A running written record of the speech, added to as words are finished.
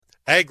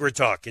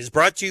AgriTalk is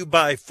brought to you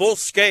by Full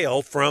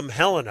Scale from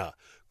Helena.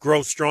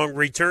 Grow strong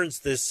returns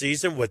this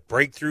season with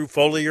breakthrough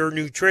foliar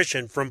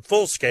nutrition from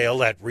Full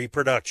Scale at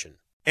Reproduction.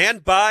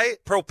 And by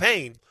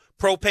Propane.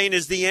 Propane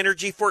is the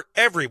energy for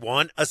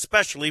everyone,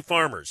 especially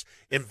farmers.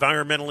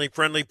 Environmentally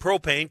friendly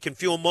propane can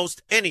fuel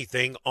most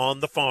anything on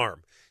the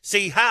farm.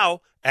 See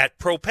how at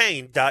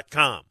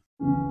propane.com.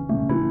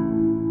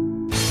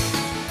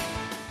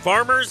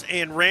 Farmers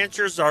and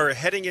ranchers are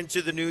heading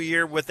into the new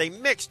year with a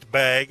mixed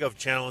bag of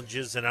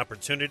challenges and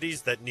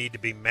opportunities that need to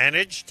be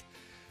managed.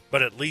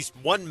 But at least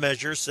one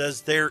measure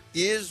says there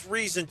is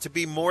reason to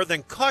be more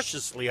than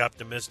cautiously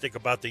optimistic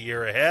about the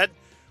year ahead.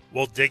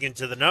 We'll dig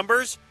into the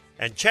numbers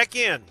and check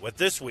in with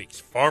this week's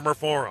Farmer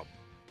Forum.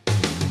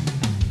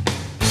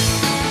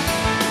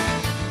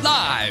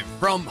 Live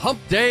from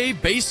Hump Day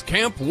Base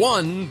Camp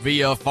 1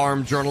 via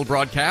Farm Journal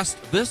broadcast,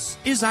 this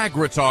is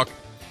AgriTalk.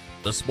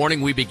 This morning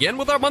we begin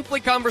with our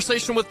monthly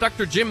conversation with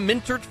Dr. Jim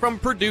Mintert from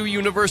Purdue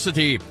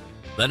University.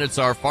 Then it's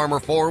our Farmer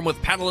Forum with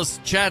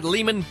panelists Chad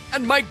Lehman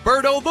and Mike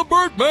Burdo, the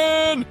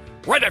Birdman.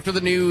 Right after the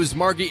news,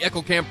 Margie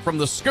Eckelkamp from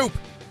The Scoop.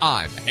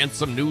 I'm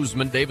handsome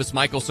newsman Davis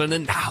Michelson,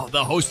 and now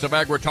the host of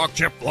AgriTalk,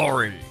 Chip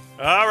Flory.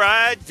 All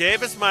right,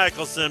 Davis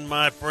Michelson,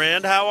 my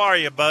friend. How are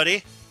you,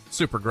 buddy?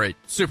 Super great.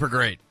 Super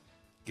great.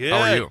 Good. How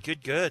are you?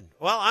 Good.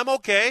 Well, I'm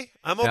okay.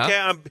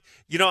 Yeah?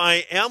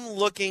 I am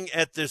looking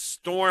at this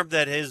storm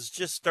that has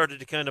just started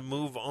to kind of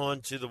move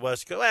on to the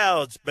West Coast.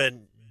 Well, it's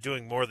been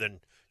doing more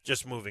than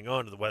just moving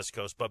on to the West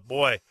Coast, but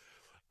boy,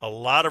 a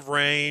lot of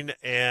rain.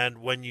 And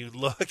when you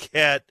look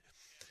at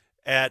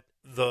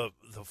the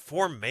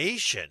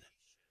formation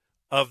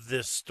of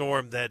this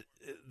storm that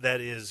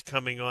is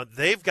coming on,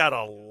 they've got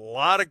a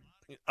lot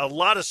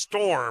of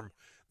storm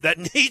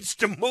that needs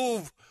to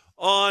move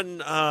on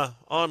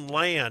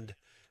land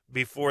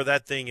before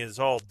that thing is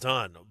all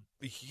done.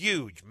 A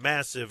huge,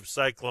 massive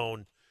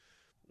cyclone.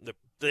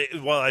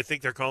 Well, I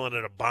think they're calling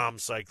it a bomb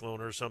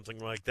cyclone or something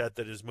like that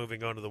is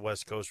moving onto the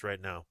West Coast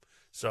right now.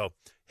 So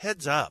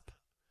heads up.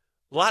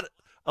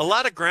 A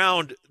lot of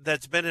ground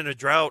that's been in a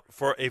drought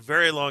for a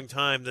very long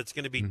time that's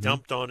going to be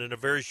dumped on in a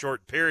very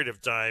short period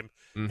of time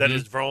that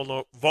is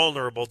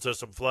vulnerable to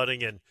some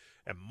flooding and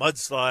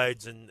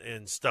mudslides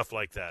and stuff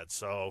like that.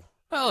 So...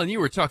 Well, and you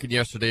were talking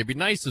yesterday, it'd be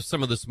nice if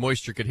some of this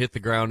moisture could hit the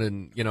ground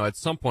and, at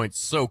some point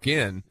soak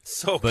in.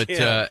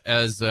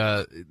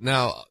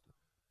 Now,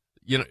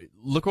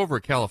 look over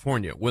at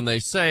California. When they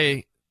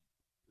say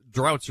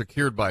droughts are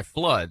cured by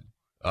flood,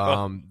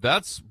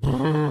 that's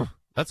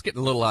getting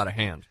a little out of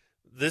hand.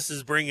 This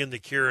is bringing the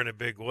cure in a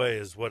big way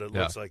is what it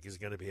looks like is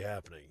going to be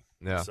happening.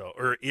 Yeah.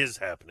 Or is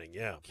happening,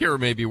 yeah. Cure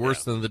may be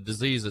worse than the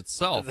disease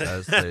itself,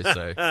 as they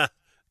say.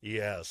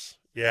 Yes,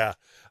 yeah.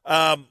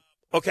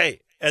 Okay.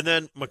 And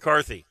then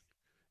McCarthy,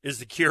 is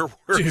the cure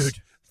worse?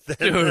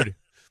 Dude.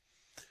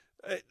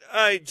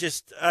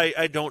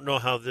 I don't know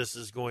how this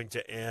is going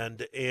to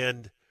end.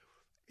 And,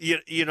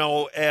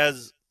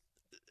 as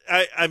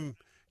I'm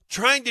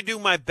trying to do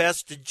my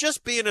best to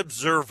just be an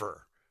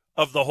observer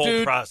of the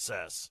whole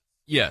process.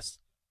 Yes.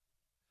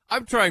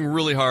 I'm trying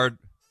really hard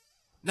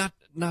not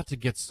to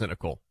get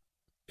cynical.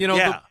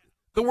 The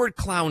word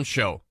clown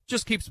show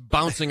just keeps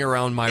bouncing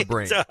around my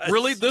brain.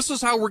 Really? This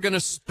is how we're going to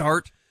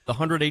start the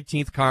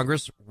 118th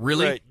Congress?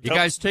 Really? Right. You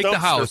guys take the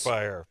House.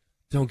 Fire.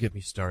 Don't get me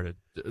started.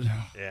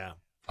 Yeah.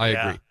 I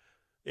agree.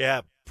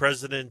 Yeah.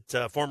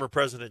 Former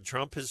President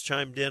Trump has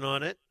chimed in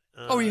on it.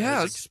 He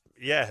has?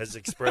 Has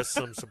expressed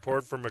some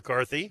support for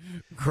McCarthy.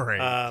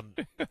 Great.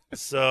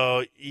 It's...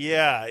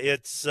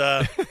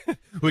 We're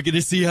going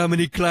to see how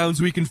many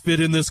clowns we can fit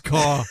in this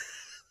car.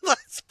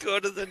 Let's go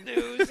to the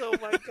news. Oh,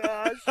 my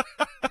gosh.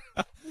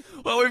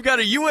 Well, we've got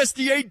a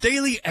USDA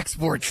daily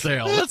export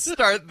sale. Let's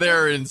start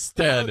there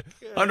instead.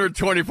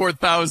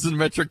 124,000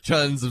 metric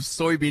tons of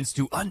soybeans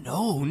to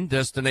unknown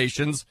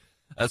destinations.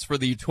 That's for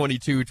the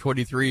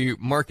 22-23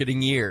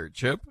 marketing year.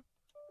 Chip?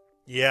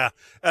 Yeah.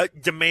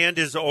 Demand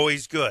is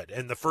always good.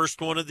 And the first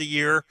one of the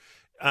year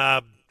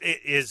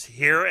is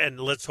here,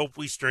 and let's hope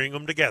we string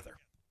them together.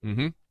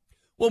 Mm-hmm.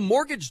 Well,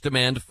 mortgage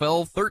demand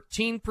fell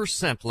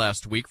 13%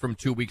 last week from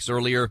 2 weeks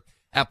earlier.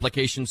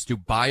 Applications to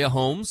buy a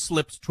home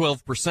slipped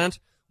 12%.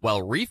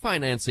 While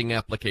refinancing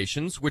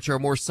applications, which are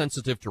more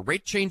sensitive to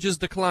rate changes,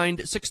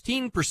 declined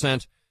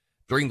 16%.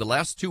 During the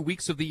last 2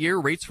 weeks of the year,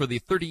 rates for the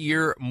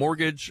 30-year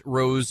mortgage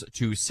rose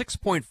to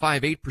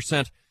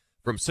 6.58%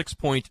 from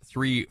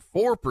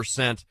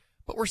 6.34%.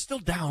 But we're still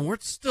down. We're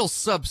still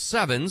sub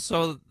 7,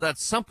 so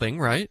that's something,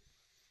 right?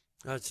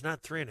 It's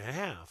not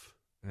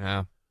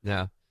 3.5.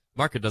 Yeah.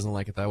 Market doesn't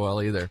like it that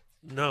well either.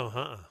 No,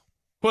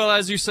 Well,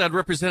 as you said,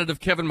 Representative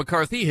Kevin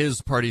McCarthy,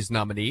 his party's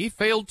nominee,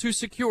 failed to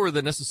secure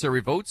the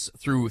necessary votes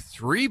through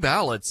 3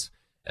 ballots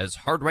as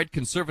hard-right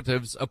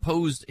conservatives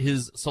opposed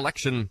his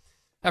selection.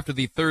 After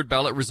the third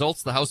ballot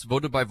results, the House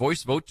voted by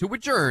voice vote to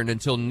adjourn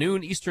until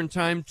noon Eastern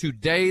Time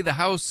today. The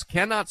House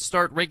cannot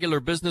start regular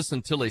business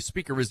until a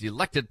speaker is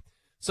elected.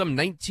 Some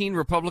 19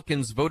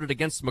 Republicans voted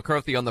against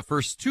McCarthy on the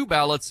first 2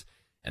 ballots,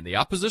 and the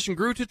opposition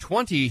grew to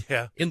 20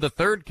 in the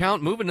third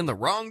count, moving in the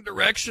wrong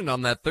direction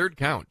on that third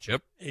count,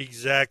 Chip.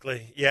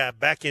 Exactly. Yeah,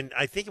 back in,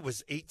 I think it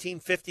was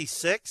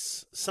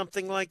 1856,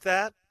 something like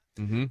that.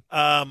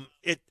 Mm-hmm.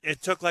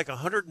 It took like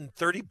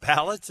 130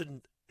 ballots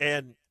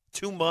and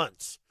 2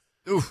 months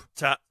to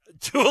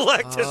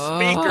elect a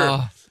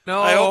speaker.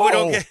 No. I hope we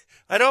don't get.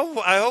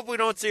 I hope we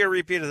don't see a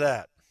repeat of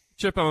that.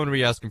 Chip, I'm going to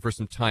be asking for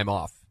some time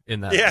off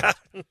in that. Yeah.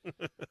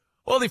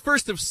 Well, the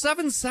first of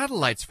 7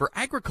 satellites for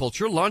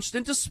agriculture launched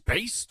into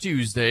space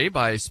Tuesday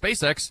by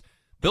SpaceX.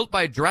 Built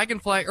by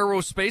Dragonfly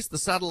Aerospace, the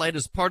satellite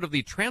is part of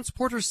the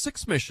Transporter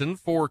 6 mission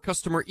for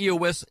customer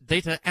EOS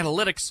data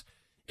analytics.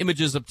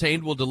 Images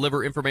obtained will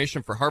deliver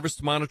information for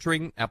harvest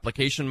monitoring,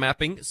 application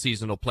mapping,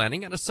 seasonal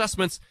planning, and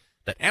assessments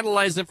that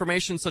analyze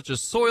information such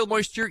as soil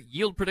moisture,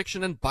 yield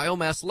prediction, and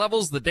biomass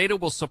levels. The data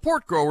will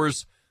support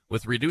growers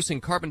with reducing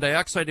carbon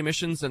dioxide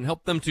emissions and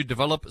help them to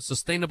develop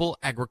sustainable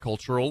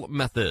agricultural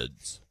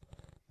methods.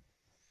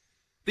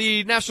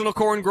 The National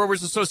Corn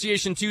Growers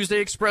Association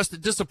Tuesday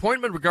expressed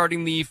disappointment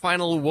regarding the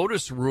final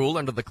WOTUS rule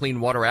under the Clean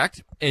Water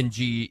Act.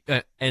 NCGA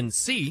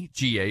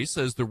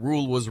says the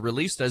rule was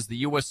released as the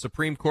U.S.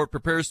 Supreme Court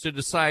prepares to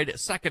decide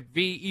Sackett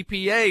v.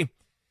 EPA.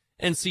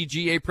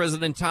 NCGA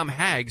President Tom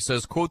Hagg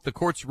says, quote, the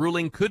court's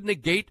ruling could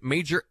negate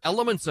major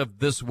elements of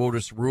this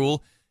WOTUS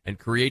rule and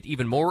create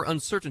even more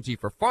uncertainty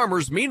for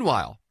farmers.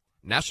 Meanwhile,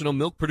 National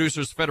Milk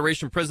Producers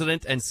Federation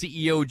President and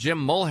CEO Jim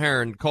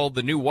Mulhern called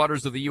the new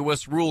waters of the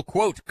U.S. rule,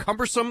 quote,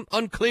 cumbersome,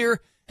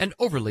 unclear, and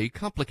overly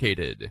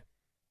complicated.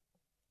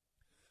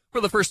 For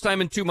the first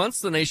time in 2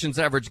 months, the nation's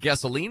average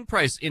gasoline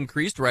price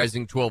increased,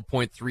 rising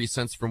 12.3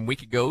 cents from a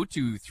week ago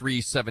to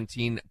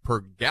 $3.17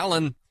 per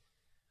gallon.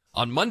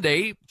 On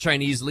Monday,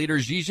 Chinese leader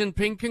Xi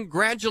Jinping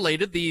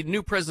congratulated the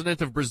new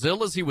president of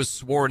Brazil as he was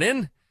sworn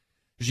in.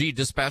 Xi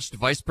dispatched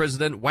Vice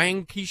President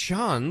Wang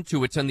Qishan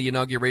to attend the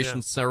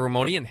inauguration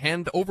ceremony and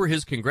hand over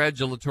his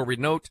congratulatory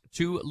note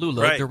to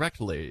Lula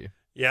directly.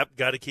 Yep,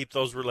 got to keep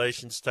those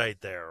relations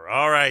tight there.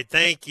 All right,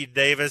 thank you,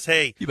 Davis.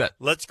 Hey, you bet.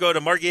 Let's go to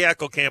Margie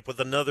Eckelkamp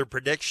with another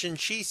prediction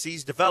she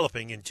sees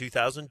developing in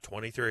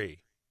 2023.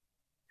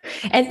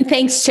 And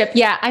thanks, Chip.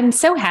 Yeah, I'm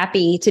so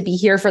happy to be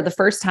here for the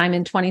first time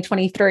in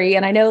 2023.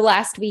 And I know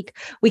last week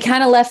we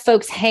kind of left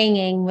folks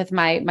hanging with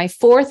my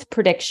fourth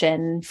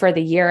prediction for the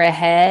year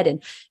ahead.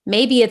 And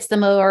maybe it's the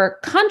more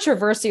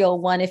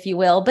controversial one, if you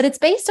will, but it's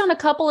based on a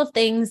couple of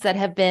things that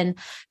have been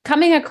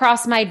coming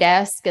across my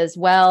desk, as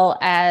well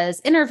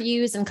as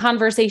interviews and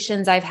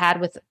conversations I've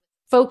had with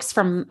folks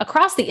from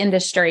across the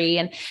industry.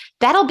 And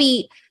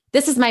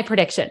this is my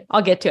prediction.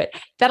 I'll get to it.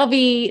 That'll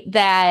be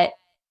that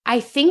I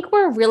think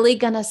we're really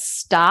going to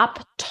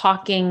stop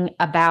talking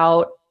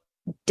about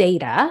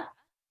data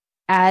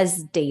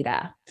as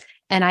data.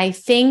 And I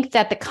think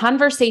that the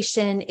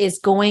conversation is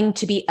going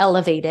to be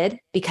elevated,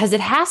 because it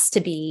has to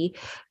be,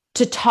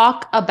 to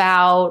talk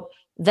about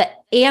the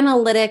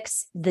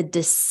analytics, the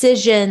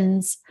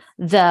decisions,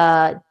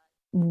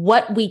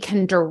 what we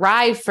can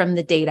derive from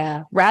the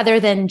data, rather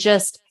than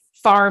just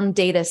farm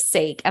data's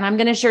sake. And I'm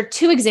going to share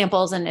 2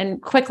 examples and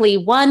quickly.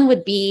 One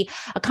would be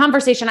a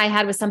conversation I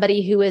had with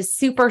somebody who is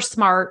super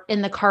smart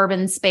in the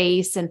carbon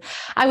space. And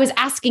I was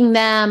asking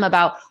them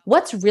about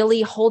what's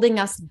really holding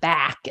us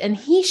back. And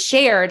he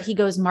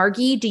goes,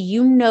 Margie, do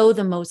you know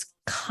the most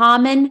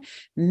common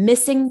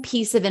missing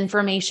piece of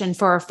information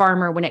for a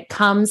farmer when it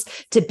comes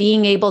to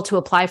being able to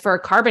apply for a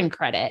carbon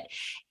credit?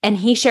 And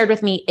he shared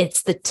with me,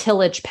 it's the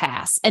tillage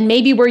pass. And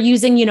maybe we're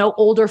using,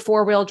 older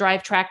 4-wheel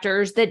drive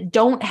tractors that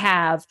don't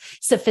have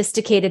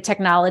sophisticated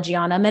technology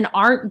on them and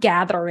aren't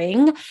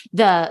gathering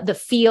the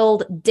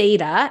field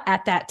data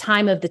at that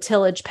time of the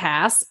tillage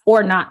pass,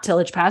 or not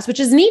tillage pass, which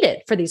is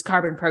needed for these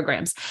carbon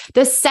programs.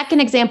 The second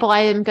example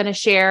I am going to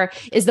share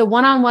is the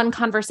one-on-one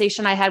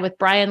conversation I had with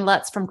Brian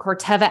Lutz from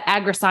Corteva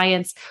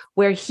Agriscience,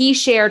 where he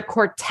shared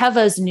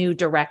Corteva's new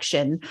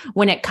direction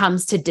when it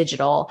comes to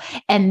digital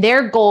and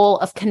their goal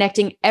of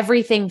connecting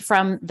everything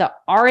from the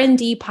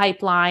R&D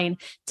pipeline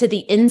to the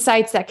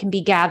insights that can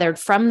be gathered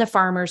from the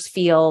farmer's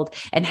field,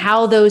 and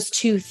how those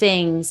 2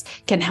 things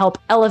can help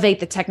elevate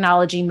the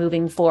technology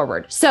moving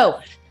forward. So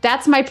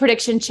that's my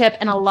prediction, Chip,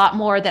 and a lot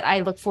more that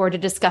I look forward to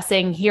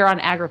discussing here on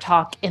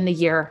AgriTalk in the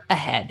year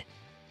ahead.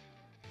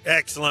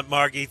 Excellent,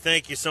 Margie.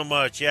 Thank you so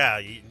much.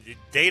 Yeah,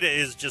 data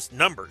is just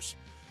numbers,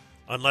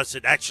 unless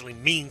it actually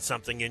means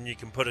something and you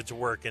can put it to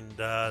work. And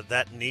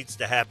that needs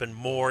to happen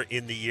more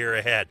in the year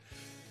ahead.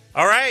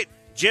 All right.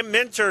 Jim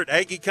Mintert,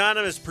 Ag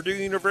Economist, Purdue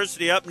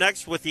University, up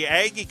next with the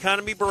Ag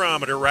Economy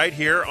Barometer right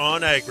here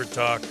on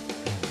AgriTalk.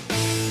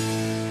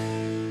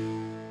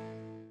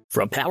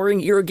 From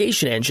powering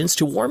irrigation engines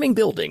to warming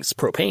buildings,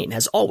 propane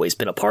has always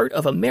been a part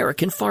of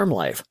American farm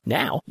life.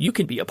 Now, you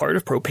can be a part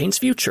of propane's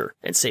future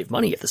and save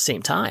money at the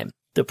same time.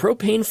 The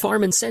Propane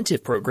Farm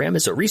Incentive Program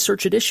is a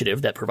research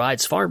initiative that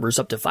provides farmers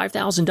up to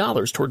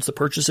 $5,000 towards the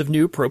purchase of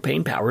new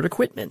propane-powered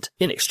equipment.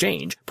 In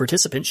exchange,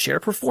 participants share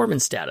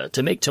performance data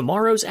to make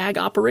tomorrow's ag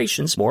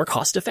operations more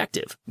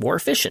cost-effective, more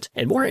efficient,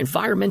 and more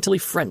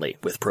environmentally friendly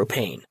with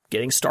propane.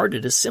 Getting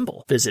started is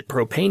simple. Visit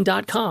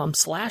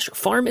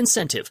propane.com/farm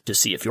incentive to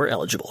see if you're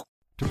eligible.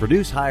 To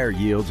produce higher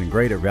yields and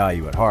greater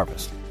value at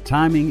harvest,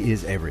 timing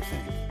is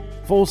everything.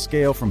 Full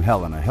Scale from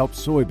Helena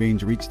helps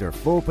soybeans reach their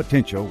full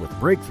potential with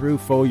breakthrough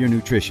foliar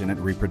nutrition and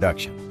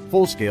reproduction.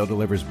 Full Scale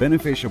delivers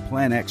beneficial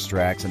plant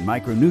extracts and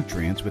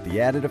micronutrients with the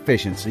added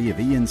efficiency of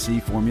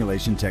ENC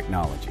formulation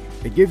technology.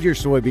 It gives your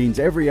soybeans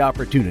every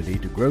opportunity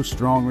to grow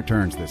strong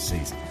returns this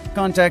season.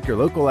 Contact your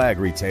local ag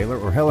retailer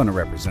or Helena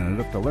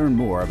representative to learn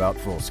more about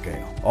Full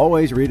Scale.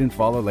 Always read and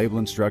follow label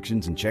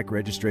instructions and check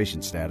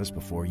registration status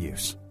before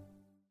use.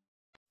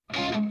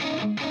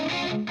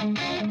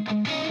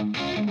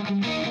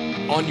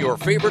 On your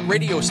favorite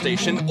radio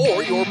station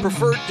or your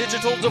preferred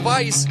digital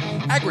device,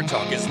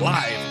 AgriTalk is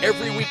live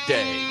every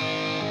weekday.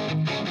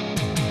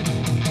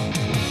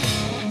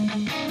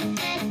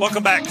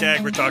 Welcome back to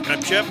AgriTalk.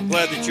 I'm Chip.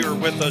 Glad that you're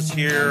with us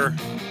here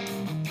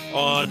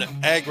on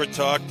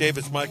AgriTalk.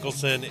 Davis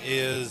Michelson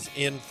is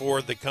in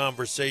for the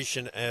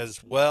conversation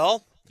as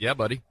well. Yeah,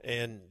 buddy.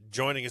 And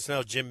joining us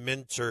now, Jim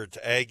Mintert,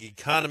 ag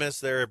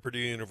economist there at Purdue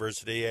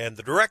University and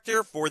the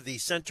director for the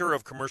Center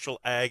of Commercial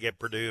Ag at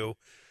Purdue,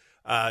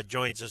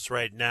 joins us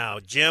right now.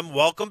 Jim,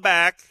 welcome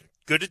back.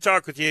 Good to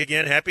talk with you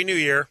again. Happy New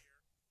Year.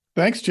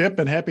 Thanks, Chip,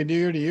 and Happy New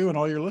Year to you and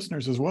all your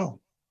listeners as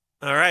well.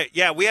 All right.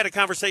 Yeah, we had a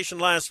conversation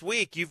last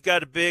week. You've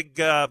got a big,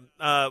 the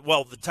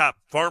Top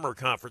Farmer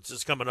Conference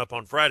is coming up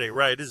on Friday,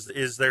 right?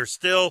 Is there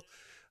still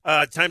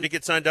time to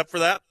get signed up for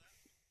that?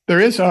 There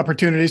is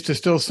opportunities to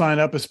still sign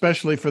up,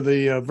 especially for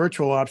the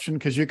virtual option,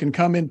 because you can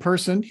come in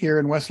person here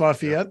in West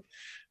Lafayette,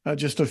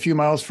 just a few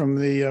miles from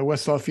the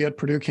West Lafayette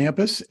Purdue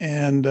campus.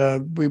 And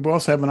we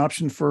also have an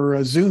option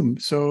for Zoom.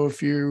 So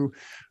if you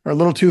are a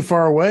little too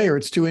far away or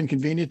it's too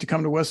inconvenient to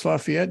come to West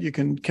Lafayette, you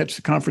can catch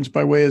the conference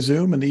by way of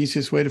Zoom. And the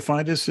easiest way to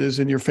find us is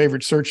in your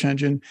favorite search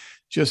engine.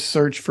 Just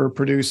search for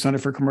Purdue Center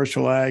for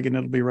Commercial Ag, and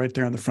it'll be right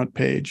there on the front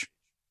page.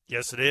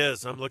 Yes, it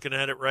is. I'm looking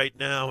at it right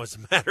now, as a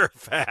matter of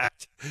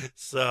fact.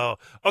 So,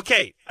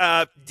 okay,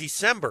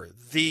 December,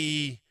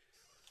 the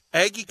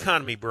Ag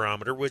Economy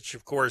Barometer, which,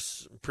 of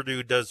course,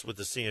 Purdue does with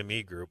the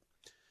CME Group.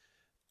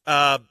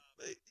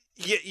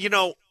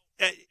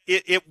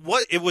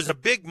 It was a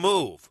big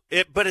move,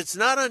 but it's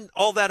not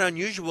all that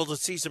unusual to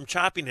see some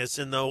choppiness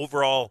in the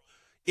overall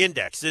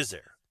index, is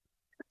there?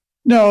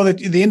 No,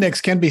 the index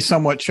can be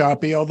somewhat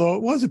choppy, although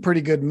it was a pretty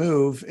good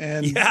move.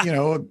 And,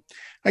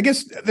 I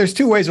guess there's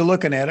two ways of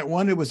looking at it.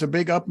 One, it was a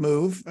big up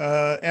move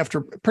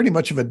after pretty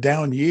much of a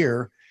down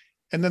year.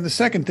 And then the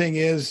second thing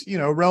is,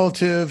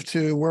 relative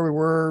to where we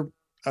were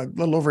a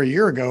little over a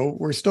year ago,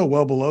 we're still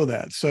well below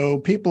that. So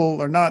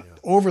people are not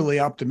overly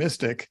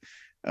optimistic,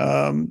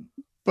 but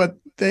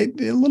a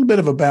little bit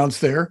of a bounce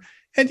there.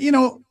 And,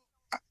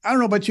 I don't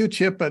know about you,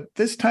 Chip, but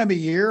this time of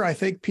year, I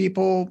think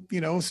people,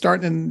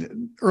 starting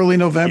in early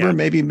November,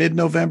 maybe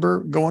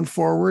mid-November going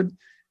forward,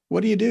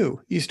 what do?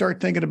 You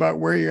start thinking about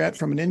where you're at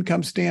from an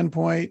income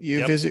standpoint.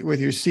 You visit with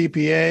your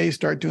CPA,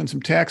 start doing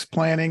some tax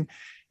planning.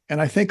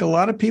 And I think a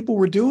lot of people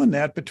were doing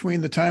that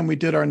between the time we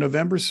did our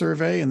November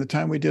survey and the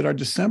time we did our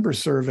December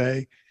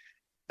survey.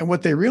 And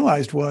what they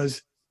realized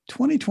was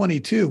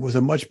 2022 was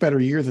a much better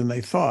year than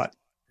they thought.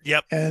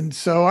 Yep. And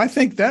so I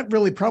think that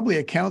really probably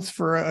accounts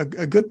for a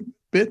good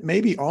bit,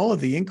 maybe all of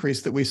the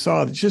increase that we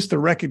saw. It's just the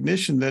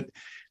recognition that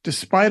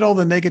despite all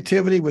the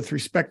negativity with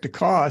respect to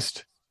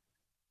cost,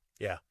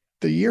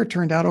 the year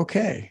turned out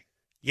okay.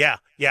 Yeah,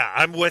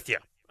 I'm with you.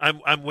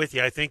 I'm with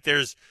you. I think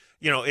there's,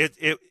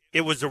 it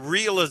was a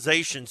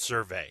realization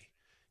survey.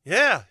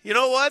 Yeah, you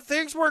know what?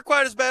 Things weren't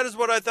quite as bad as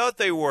what I thought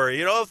they were.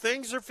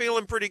 Things are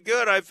feeling pretty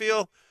good. I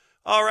feel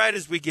all right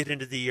as we get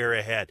into the year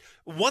ahead.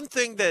 One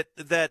thing that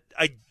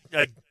I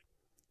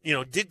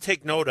did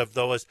take note of,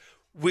 though, is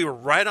we were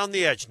right on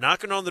the edge,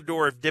 knocking on the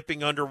door of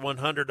dipping under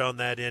 100 on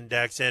that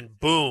index, and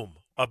boom,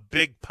 a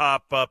big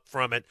pop up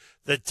from it.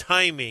 The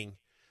timing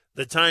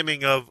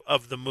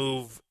of the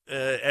move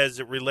as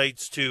it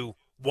relates to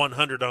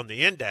 100 on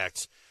the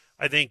index,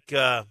 I think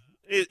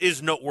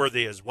is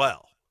noteworthy as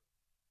well.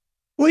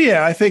 Well,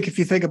 yeah, I think if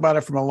you think about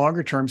it from a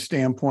longer term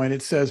standpoint,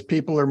 it says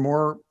people are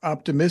more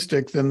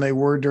optimistic than they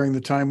were during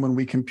the time when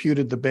we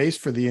computed the base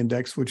for the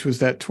index, which was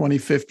that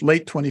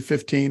late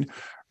 2015,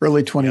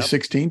 early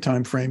 2016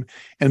 timeframe.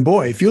 And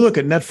boy, if you look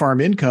at net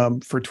farm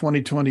income for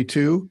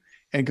 2022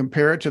 and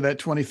compare it to that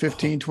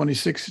 2015,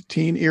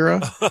 2016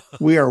 era,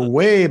 we are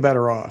way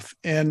better off.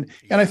 And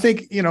I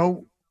think,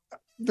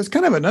 there's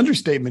kind of an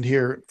understatement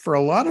here for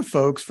a lot of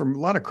folks, from a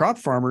lot of crop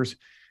farmers.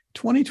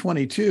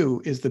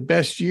 2022 is the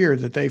best year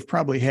that they've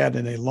probably had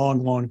in a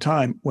long, long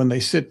time when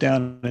they sit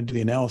down and do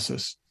the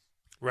analysis.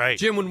 Right.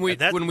 Jim, when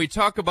we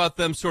talk about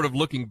them sort of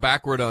looking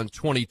backward on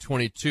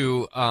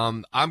 2022,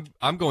 I'm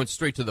going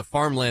straight to the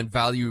Farmland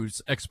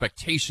Values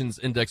Expectations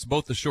Index,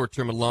 both the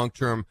short-term and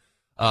long-term,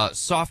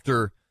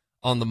 softer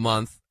on the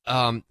month.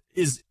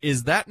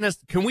 Is that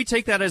can we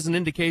take that as an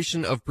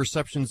indication of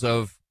perceptions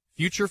of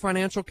future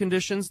financial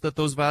conditions, that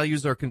those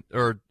values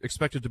are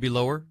expected to be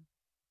lower?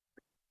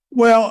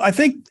 Well, I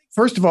think,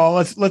 first of all,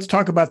 let's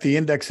talk about the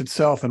index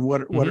itself and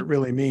what it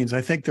really means.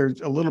 I think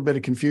there's a little bit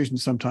of confusion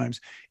sometimes.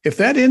 If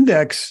that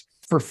index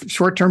for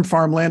short-term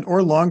farmland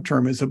or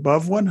long-term is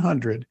above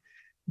 100,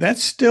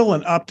 That's still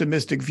an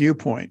optimistic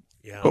viewpoint.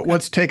 Yeah, okay. But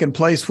what's taken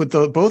place with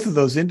both of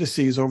those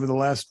indices over the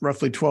last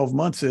roughly 12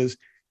 months is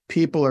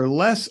people are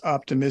less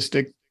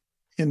optimistic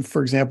in,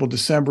 for example,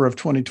 December of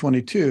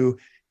 2022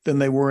 than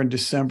they were in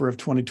December of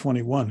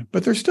 2021.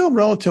 But they're still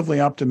relatively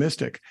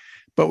optimistic.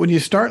 But when you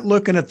start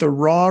looking at the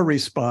raw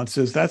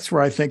responses, that's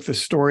where I think the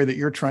story that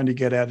you're trying to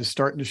get at is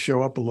starting to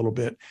show up a little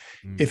bit.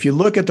 If you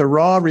look at the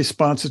raw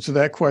responses to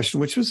that question,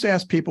 which was to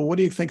ask people, what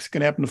do you think is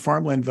going to happen to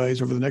farmland values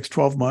over the next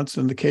 12 months?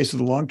 In the case of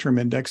the long-term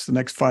index, the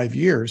next 5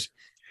 years,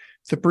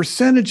 the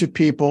percentage of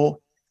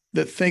people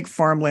that think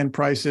farmland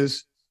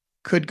prices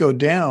could go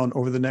down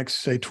over the next,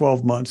 say,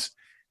 12 months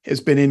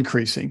has been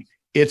increasing.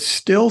 It's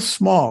still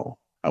small.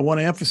 I want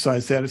to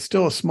emphasize that it's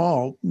still a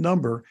small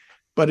number.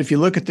 But if you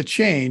look at the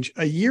change,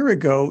 a year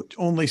ago,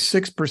 only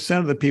 6%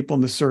 of the people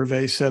in the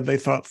survey said they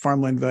thought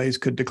farmland values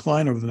could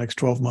decline over the next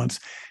 12 months.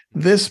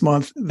 This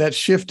month, that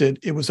shifted.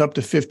 It was up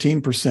to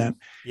 15%.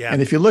 Yeah. And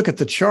if you look at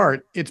the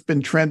chart,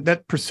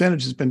 that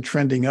percentage has been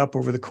trending up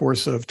over the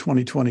course of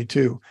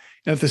 2022.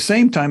 And at the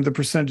same time, the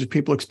percentage of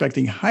people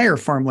expecting higher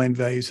farmland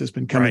values has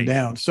been coming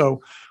down.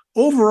 So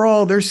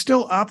overall, there's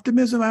still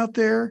optimism out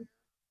there,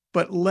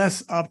 but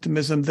less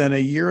optimism than a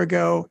year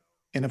ago.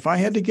 And if I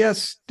had to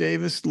guess,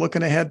 Davis,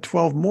 looking ahead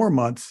 12 more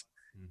months,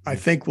 I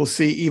think we'll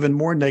see even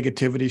more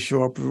negativity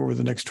show up over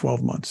the next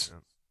 12 months.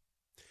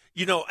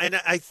 You know, and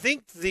I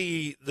think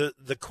the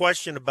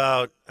question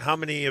about how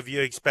many of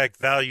you expect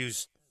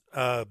values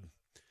to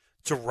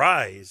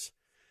rise,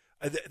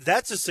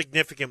 that's a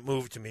significant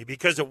move to me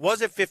because it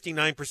was at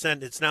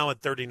 59%. It's now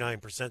at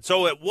 39%.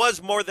 So it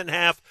was more than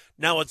half.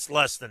 Now it's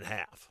less than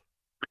half.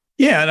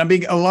 Yeah, and I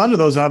mean, a lot of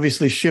those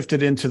obviously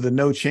shifted into the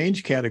no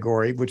change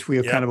category, which we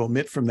have kind of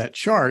omit from that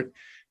chart.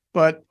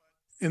 But,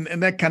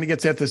 and that kind of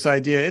gets at this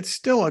idea, it's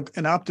still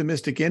an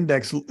optimistic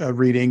index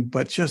reading,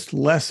 but just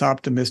less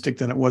optimistic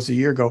than it was a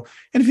year ago.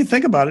 And if you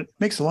think about it, it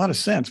makes a lot of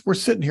sense. We're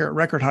sitting here at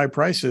record high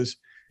prices.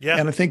 Yeah.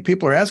 And I think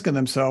people are asking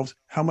themselves,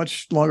 how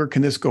much longer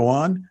can this go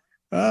on?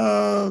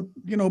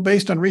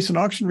 Based on recent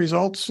auction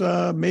results,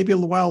 maybe a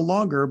while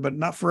longer, but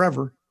not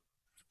forever.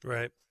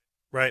 Right.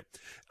 Right.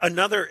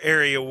 Another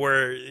area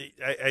where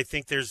I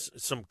think there's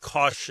some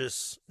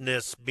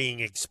cautiousness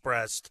being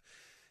expressed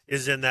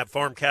is in that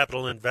Farm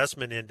Capital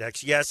Investment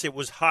Index. Yes, it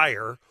was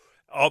higher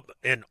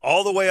and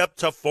all the way up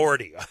to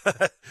 40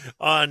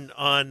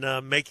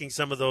 on making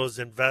some of those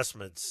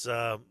investments.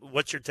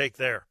 What's your take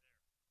there?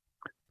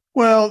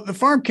 Well, the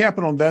Farm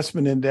Capital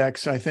Investment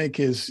Index, I think,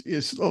 is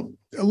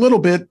a little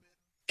bit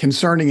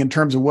concerning in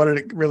terms of what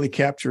it really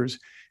captures.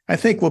 I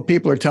think what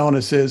people are telling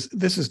us is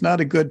this is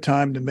not a good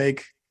time to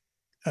make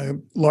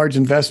large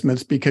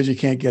investments because you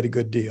can't get a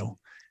good deal.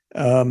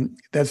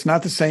 That's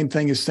not the same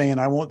thing as saying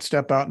I won't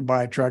step out and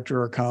buy a tractor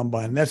or a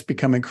combine. And that's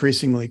become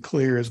increasingly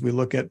clear as we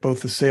look at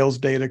both the sales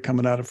data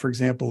coming out of, for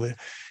example, the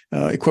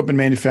Equipment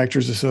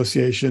Manufacturers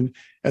Association,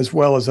 as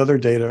well as other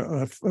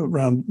data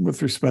around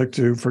with respect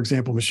to, for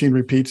example, machine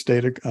repeats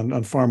data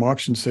on farm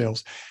auction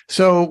sales.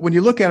 So when you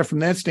look at it from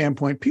that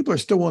standpoint, people are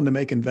still willing to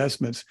make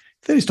investments.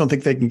 They just don't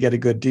think they can get a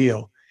good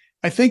deal.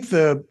 I think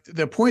the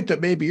point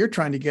that maybe you're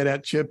trying to get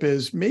at, Chip,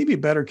 is maybe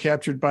better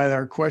captured by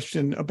our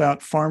question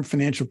about farm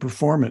financial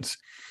performance,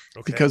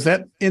 because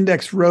that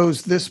index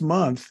rose this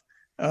month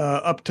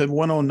up to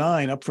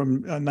 109, up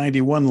from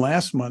 91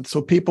 last month.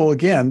 So people,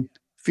 again,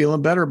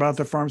 feeling better about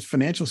their farm's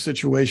financial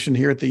situation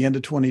here at the end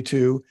of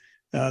 22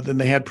 than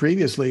they had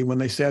previously when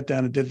they sat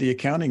down and did the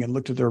accounting and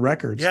looked at their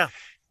records. Yeah.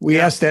 We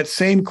asked that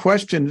same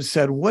question and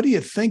said, what do you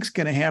think is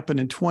going to happen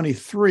in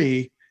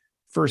 23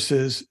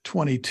 versus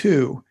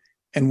 22?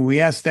 And when we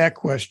asked that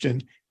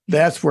question,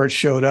 that's where it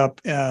showed up.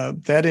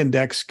 That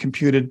index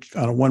computed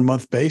on a 1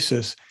 month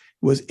basis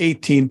was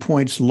 18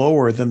 points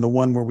lower than the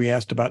one where we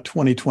asked about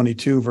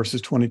 2022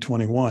 versus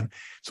 2021.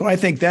 So I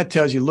think that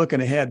tells you, looking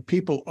ahead,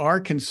 people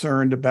are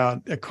concerned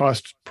about a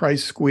cost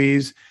price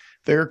squeeze.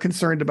 They're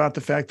concerned about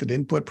the fact that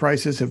input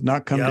prices have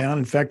not come down.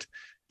 In fact,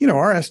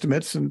 our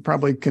estimates, and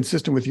probably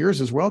consistent with yours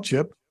as well,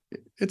 Chip,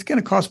 it's going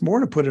to cost more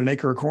to put an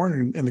acre of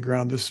corn in the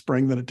ground this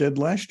spring than it did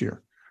last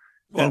year.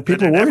 Well, and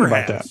people are worried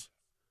about that.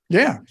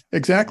 Yeah,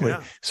 exactly.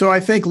 Yeah. So I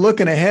think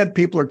looking ahead,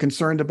 people are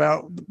concerned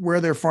about where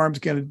their farm's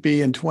going to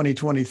be in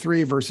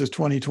 2023 versus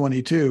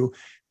 2022.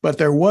 But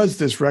there was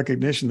this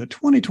recognition that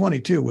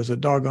 2022 was a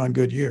doggone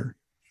good year.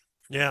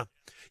 Yeah.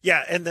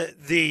 Yeah. And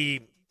the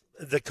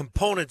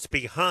components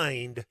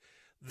behind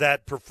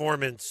that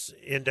performance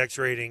index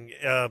rating,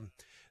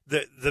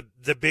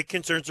 the big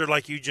concerns are,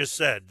 like you just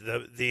said,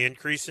 the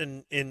increase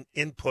in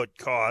input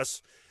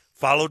costs,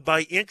 followed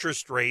by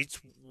interest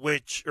rates,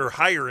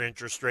 higher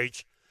interest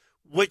rates,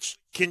 which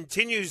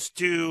continues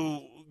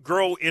to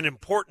grow in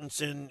importance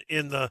in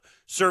the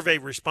survey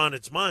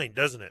respondent's mind,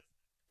 doesn't it?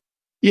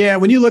 Yeah,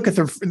 when you look at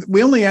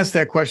we only asked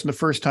that question the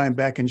first time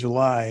back in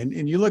July,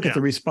 and you look at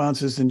the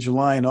responses in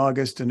July and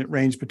August, and it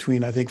ranged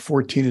between, I think,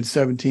 14 and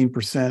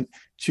 17%,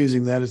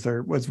 choosing that as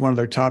was one of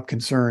their top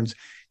concerns.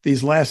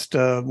 These last,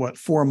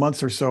 4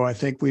 months or so, I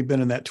think we've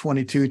been in that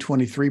 22,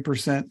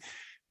 23%.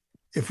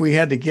 if we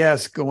had to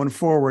guess going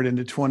forward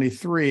into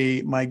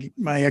 23,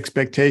 my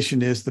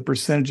expectation is the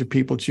percentage of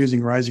people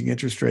choosing rising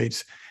interest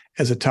rates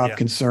as a top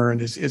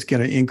concern is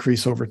going to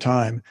increase over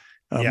time.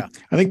 I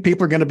think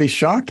people are going to be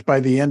shocked by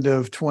the end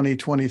of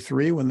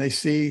 2023 when they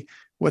see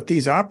what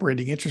these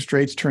operating interest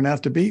rates turn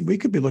out to be. We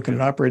could be looking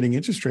at operating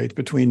interest rates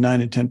between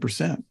 9 and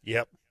 10%.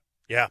 Yep.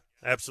 Yeah,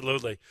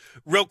 absolutely.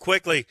 Real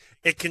quickly,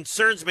 it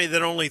concerns me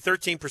that only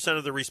 13%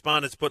 of the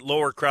respondents put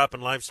lower crop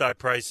and livestock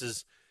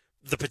prices,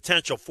 the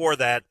potential for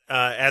that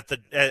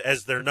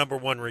as their number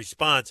one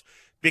response,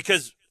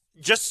 because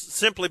just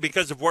simply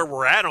because of where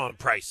we're at on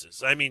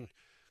prices. I mean,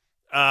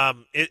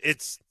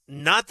 it's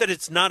not that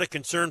it's not a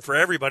concern for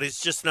everybody.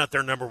 It's just not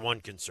their number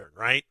one concern,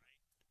 right?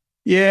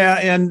 Yeah.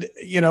 And,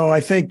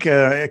 I think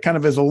kind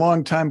of as a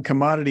longtime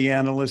commodity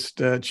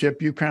analyst,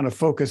 Chip, you kind of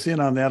focus in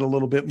on that a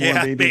little bit more,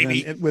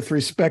 maybe with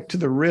respect to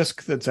the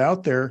risk that's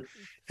out there.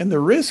 And the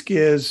risk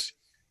is,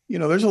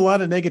 there's a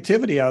lot of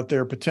negativity out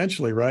there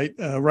potentially, right?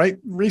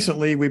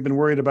 Recently, we've been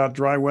worried about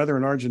dry weather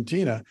in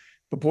Argentina,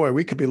 but boy,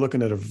 we could be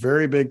looking at a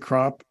very big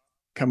crop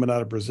coming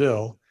out of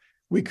Brazil.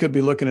 We could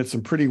be looking at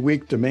some pretty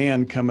weak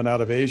demand coming out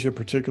of Asia,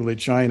 particularly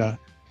China.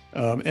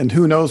 And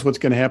who knows what's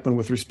going to happen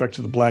with respect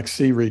to the Black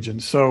Sea region.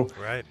 So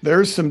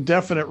there's some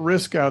definite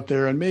risk out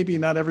there, and maybe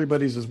not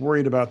everybody's as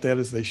worried about that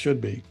as they should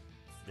be.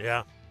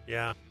 Yeah.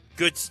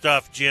 Good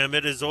stuff, Jim.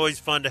 It is always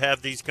fun to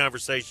have these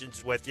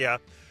conversations with you.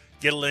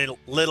 Get a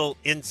little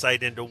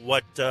insight into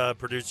what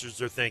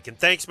producers are thinking.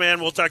 Thanks,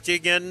 man. We'll talk to you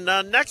again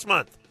next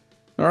month.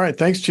 All right.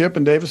 Thanks, Chip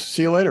and Davis.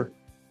 See you later.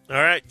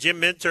 All right.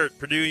 Jim Mintert,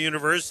 Purdue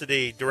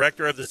University,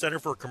 Director of the Center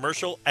for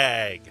Commercial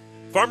Ag.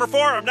 Farmer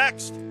Forum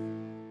next.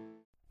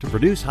 To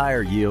produce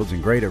higher yields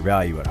and greater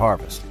value at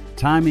harvest,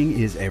 timing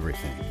is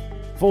everything.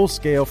 Full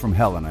Scale from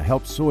Helena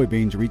helps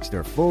soybeans reach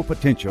their full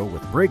potential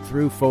with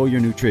breakthrough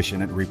foliar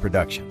nutrition and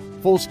reproduction.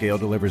 Full Scale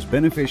delivers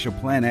beneficial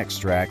plant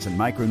extracts and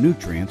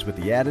micronutrients with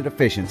the added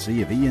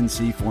efficiency of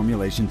ENC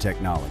formulation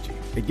technology.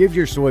 It gives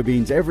your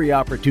soybeans every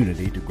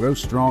opportunity to grow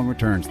strong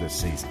returns this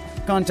season.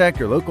 Contact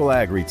your local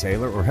ag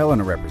retailer or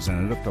Helena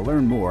representative to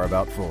learn more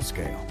about Full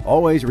Scale.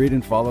 Always read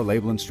and follow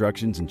label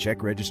instructions and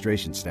check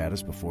registration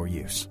status before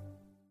use.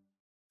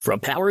 From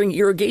powering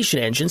irrigation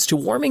engines to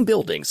warming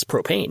buildings,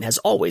 propane has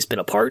always been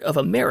a part of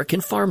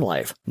American farm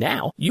life.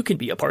 Now, you can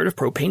be a part of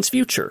propane's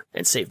future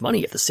and save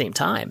money at the same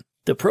time.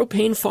 The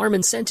Propane Farm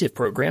Incentive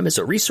Program is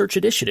a research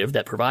initiative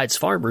that provides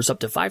farmers up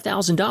to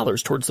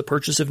 $5,000 towards the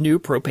purchase of new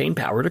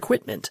propane-powered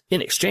equipment.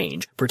 In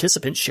exchange,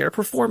 participants share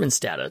performance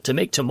data to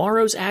make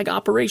tomorrow's ag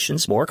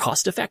operations more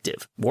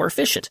cost-effective, more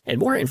efficient, and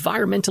more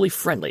environmentally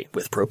friendly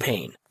with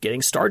propane.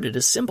 Getting started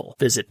is simple.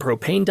 Visit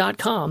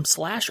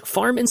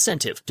propane.com/farm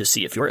incentive to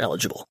see if you're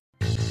eligible.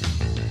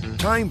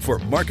 Time for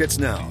Markets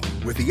Now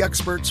with the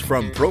experts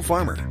from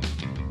ProFarmer.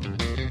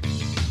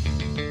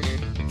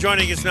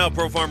 Joining us now,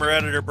 ProFarmer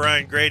editor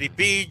Brian Grady.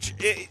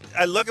 Beej,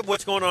 I look at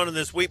what's going on in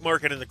this wheat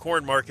market and the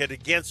corn market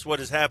against what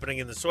is happening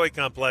in the soy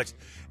complex,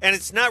 and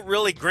it's not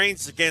really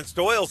grains against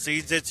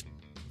oilseeds. It's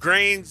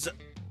grains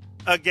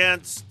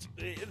against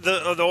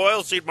the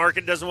oilseed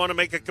market doesn't want to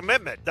make a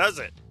commitment, does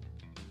it?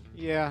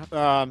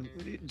 Yeah,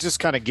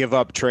 just kind of give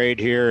up trade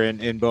here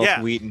in both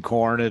wheat and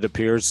corn, it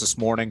appears this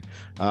morning.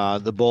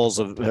 The bulls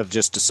have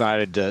just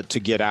decided to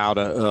get out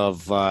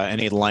of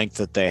any length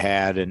that they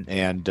had.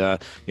 And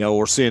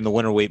we're seeing the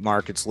winter wheat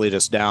markets lead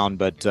us down,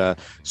 but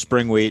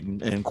spring wheat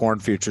and corn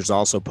futures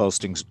also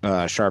posting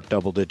sharp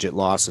double-digit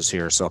losses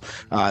here. So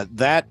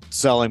that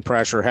selling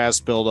pressure has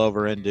spilled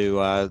over into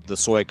the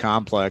soy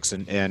complex,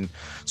 and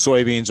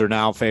soybeans are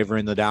now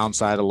favoring the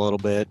downside a little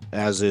bit,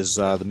 as is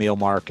the meal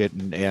market,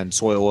 and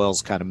soy oil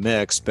kind of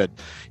mixed. But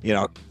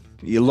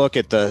you look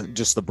at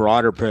the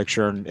broader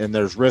picture, and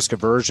there's risk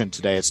aversion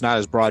today. It's not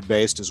as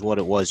broad-based as what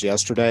it was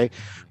yesterday,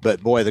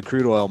 but boy, the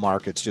crude oil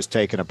market's just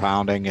taken a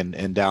pounding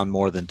and down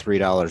more than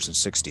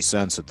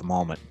 $3.60 at the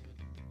moment.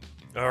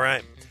 All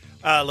right,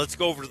 let's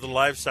go over to the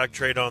livestock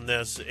trade on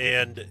this.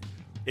 And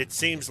it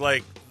seems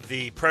like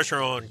the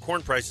pressure on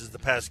corn prices the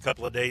past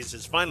couple of days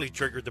has finally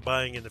triggered the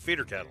buying in the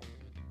feeder cattle.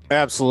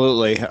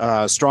 Absolutely.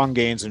 Strong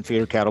gains in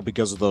feeder cattle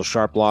because of those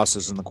sharp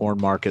losses in the corn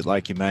market,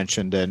 like you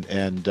mentioned.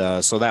 And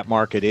so that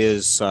market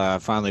is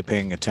finally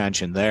paying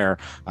attention there.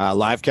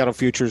 Live cattle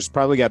futures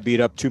probably got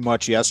beat up too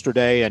much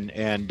yesterday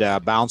and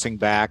bouncing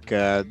back.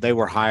 They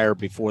were higher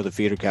before the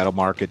feeder cattle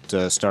market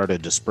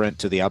started to sprint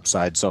to the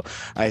upside. So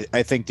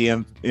I think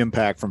the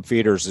impact from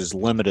feeders is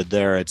limited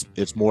there.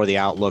 It's more the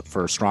outlook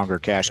for stronger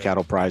cash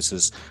cattle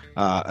prices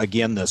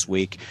again this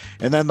week.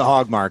 And then the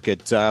hog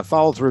market,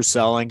 follow through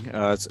selling.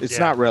 It's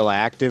not real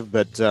active,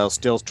 but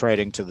still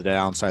trading to the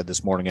downside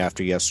this morning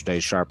after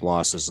yesterday's sharp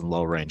losses and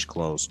low range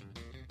close.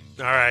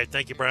 All right.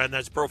 Thank you, Brian.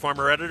 That's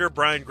ProFarmer editor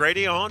Brian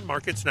Grady on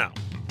Markets Now.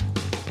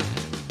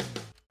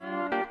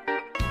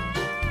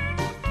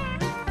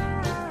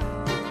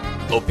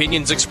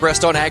 Opinions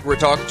expressed on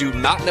AgriTalk do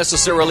not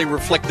necessarily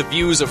reflect the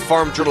views of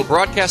Farm Journal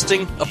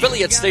Broadcasting,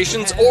 affiliate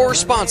stations, or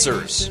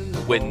sponsors.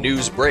 When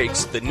news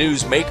breaks, the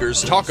news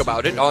makers talk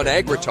about it on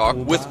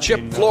AgriTalk with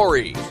Chip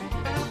Flory.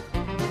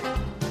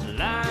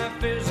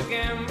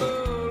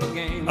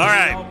 All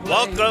right,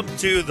 welcome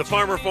to the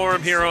Farmer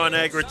Forum here on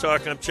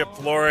AgriTalk. I'm Chip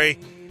Flory.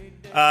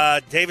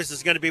 Davis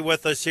is going to be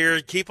with us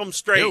here. Keep them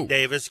straight,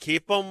 Davis.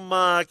 Keep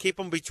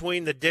them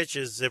between the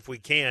ditches if we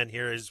can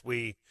here as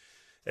we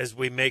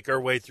make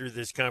our way through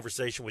this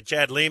conversation with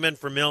Chad Lehman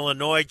from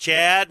Illinois.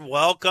 Chad,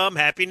 welcome.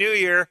 Happy New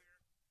Year.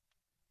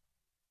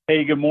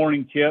 Hey, good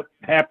morning, Chip.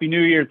 Happy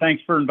New Year.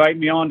 Thanks for inviting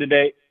me on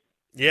today.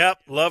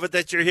 Yep, love it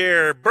that you're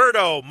here.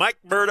 Mike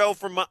Berto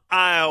from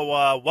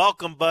Iowa.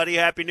 Welcome, buddy.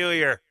 Happy New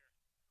Year.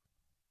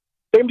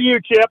 Same to you,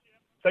 Chip.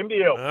 Same to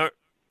you.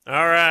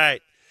 All right.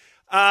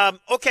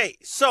 Okay,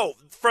 so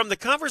from the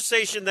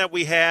conversation that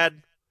we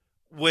had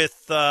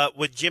with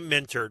Jim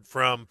Minterd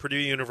from Purdue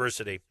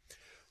University,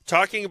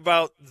 talking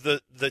about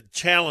the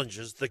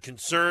challenges, the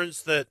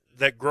concerns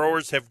that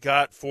growers have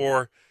got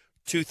for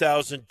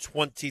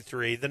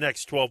 2023, the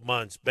next 12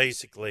 months,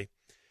 basically,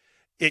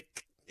 it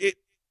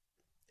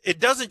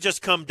doesn't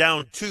just come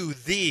down to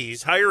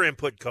these higher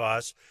input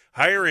costs,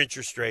 higher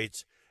interest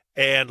rates,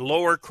 and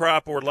lower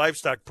crop or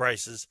livestock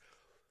prices.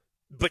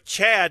 But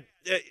Chad,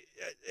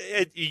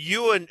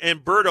 you and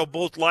Berto,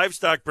 both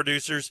livestock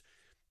producers,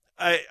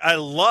 I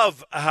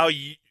love how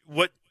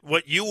what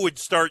you would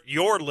start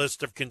your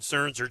list of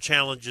concerns or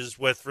challenges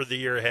with for the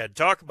year ahead.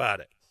 Talk about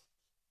it.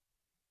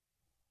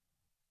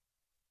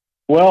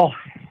 Well,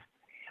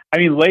 I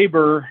mean,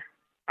 labor,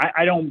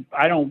 I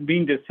don't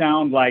mean to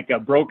sound like a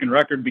broken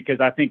record, because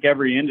I think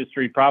every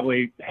industry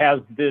probably has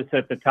this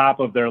at the top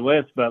of their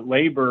list, but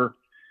labor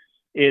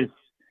is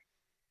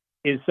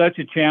such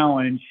a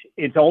challenge.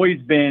 It's always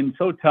been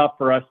so tough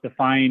for us to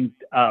find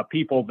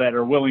people that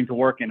are willing to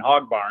work in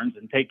hog barns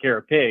and take care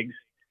of pigs.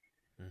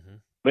 Mm-hmm.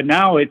 But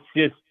now it's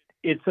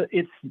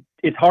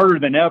harder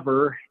than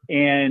ever.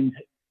 And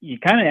you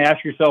kind of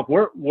ask yourself,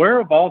 where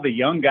have all the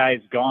young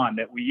guys gone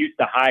that we used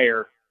to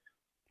hire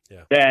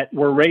that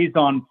were raised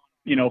on,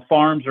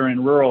 farms or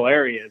in rural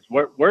areas?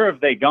 Where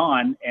have they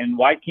gone, and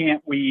why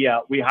can't we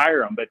hire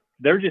them? But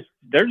they're just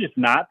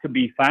not to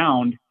be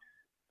found.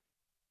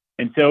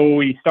 And so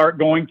we start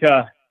going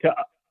to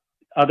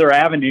other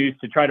avenues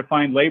to try to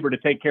find labor to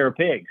take care of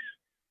pigs.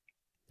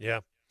 Yeah.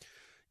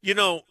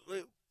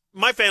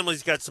 My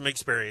family's got some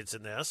experience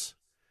in this.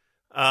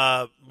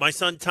 My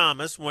son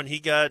Thomas, when he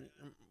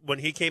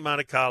came out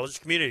of college,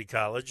 community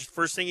college,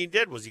 first thing he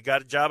did was he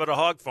got a job at a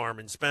hog farm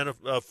and spent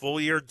a full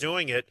year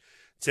doing it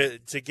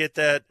to get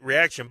that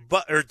reaction,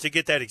 or to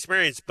get that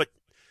experience. But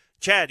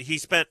Chad, he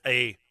spent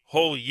a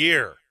whole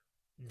year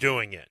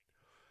doing it.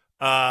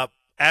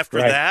 After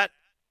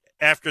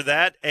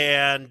that,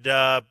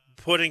 and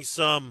putting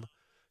some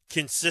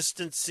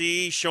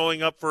consistency,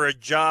 showing up for a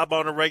job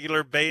on a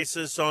regular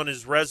basis on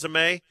his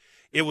resume,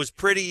 it was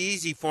pretty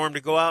easy for him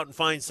to go out and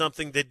find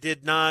something that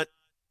did not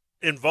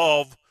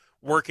involve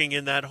working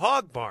in that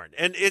hog barn.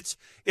 And it's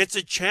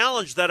a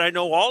challenge that I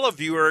know all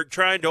of you are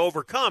trying to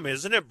overcome,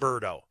 isn't it,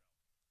 Berto?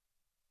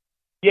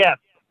 Yes.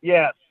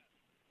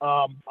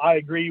 I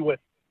agree with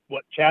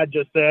what Chad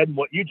just said and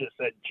what you just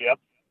said, Chip.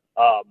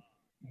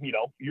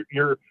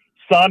 Your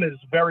son is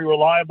very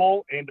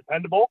reliable and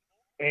dependable,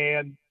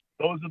 and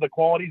those are the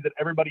qualities that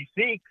everybody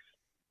seeks.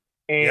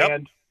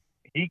 And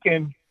he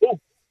can go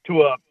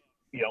to a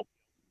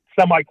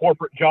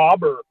semi-corporate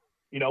job, or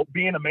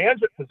be in a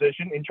management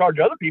position and charge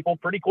other people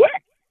pretty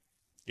quick.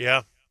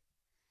 Yeah.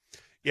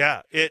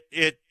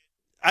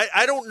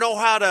 I don't know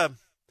how to.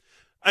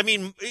 I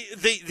mean,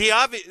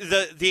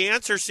 the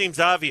answer seems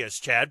obvious,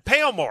 Chad.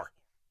 Pay them more.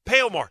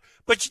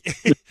 But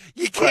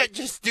you can't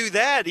just do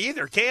that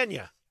either, can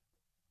you?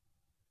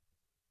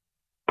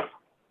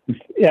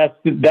 Yes,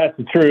 that's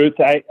the truth.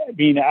 I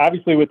mean,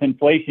 obviously with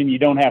inflation, you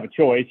don't have a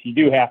choice. You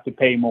do have to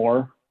pay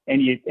more,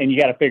 and you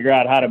got to figure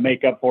out how to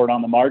make up for it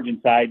on the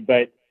margin side.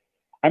 But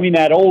I mean,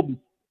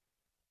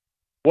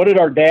 what did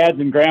our dads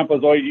and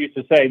grandpas always used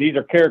to say? These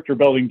are character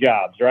building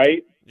jobs,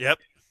 right? Yep.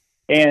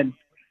 And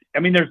I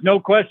mean, there's no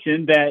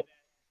question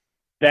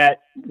that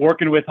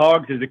working with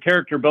hogs is a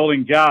character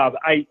building job.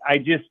 I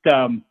just,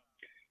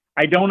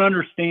 I don't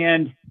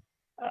understand.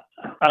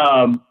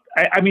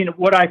 I mean,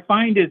 what I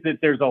find is that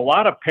there's a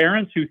lot of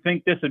parents who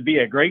think this would be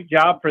a great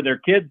job for their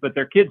kids, but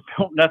their kids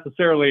don't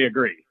necessarily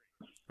agree.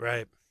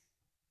 Right.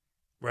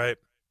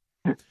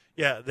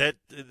 Yeah,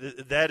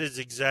 that is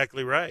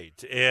exactly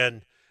right.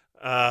 And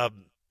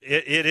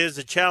it is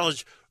a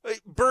challenge.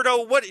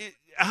 Berto,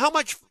 how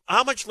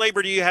much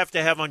labor do you have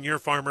to have on your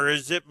farm, or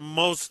is it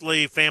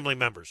mostly family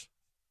members?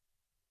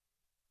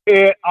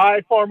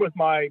 I farm with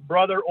my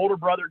older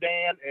brother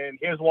Dan, and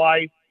his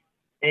wife,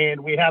 and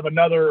we have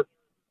another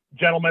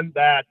gentleman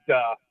that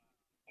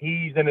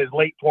he's in his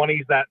late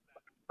 20s that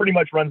pretty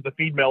much runs the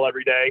feed mill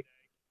every day.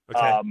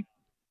 Okay.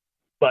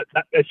 But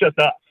it's just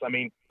us. I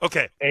mean,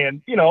 okay.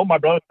 And my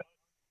brother,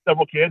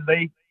 several kids,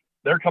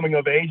 they're coming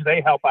of age,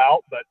 they help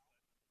out, but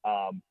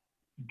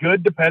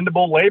good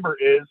dependable labor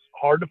is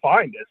hard to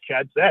find, as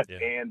Chad said.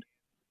 Yeah. And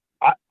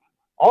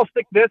I'll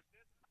stick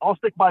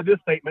by this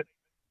statement.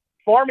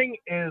 Farming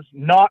is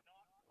not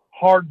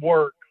hard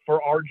work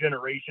for our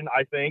generation,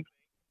 I think.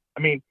 I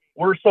mean,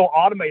 we're so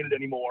automated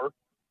anymore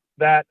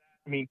that,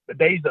 the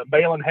days of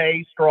baling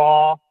hay,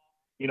 straw,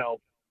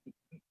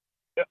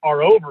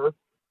 are over,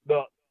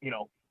 the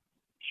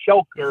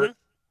shell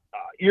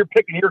ear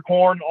picking ear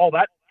corn, all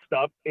that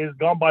stuff is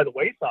gone by the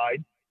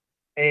wayside,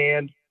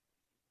 and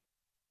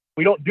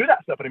we don't do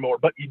that stuff anymore.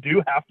 But you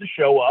do have to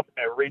show up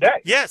every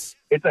day. Yes,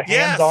 it's a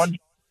hands-on,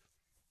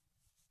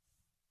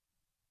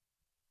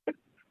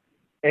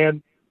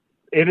 and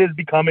it is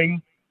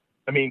becoming.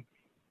 I mean,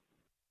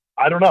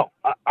 I don't know.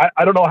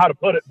 I don't know how to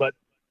put it, but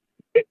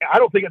I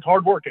don't think it's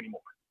hard work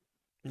anymore.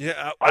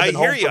 Yeah, I've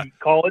been hear home you. from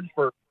college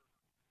for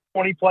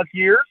 20 plus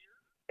years,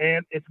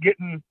 and it's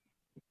getting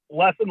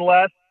less and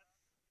less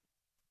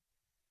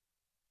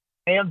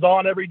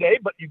hands-on every day,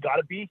 but you got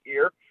to be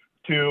here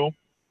to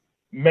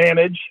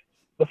manage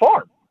the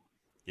farm.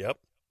 Yep.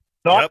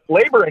 Not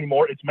labor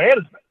anymore, it's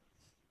management.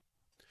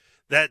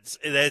 That's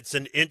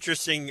an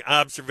interesting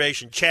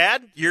observation.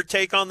 Chad, your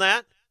take on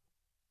that?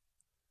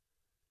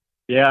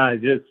 Yeah,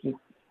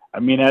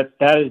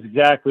 that is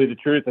exactly the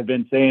truth. I've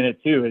been saying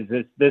it too, is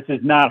this is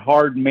not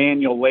hard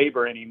manual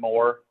labor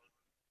anymore.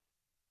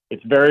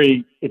 It's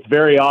very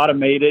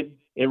automated.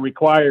 It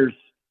requires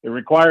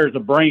a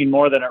brain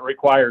more than it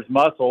requires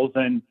muscles,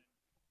 and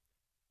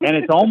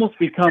it's almost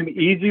become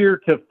easier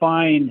to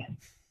find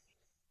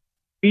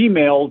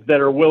females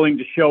that are willing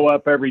to show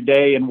up every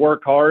day and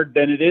work hard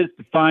than it is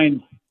to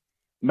find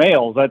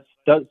males.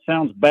 That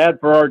sounds bad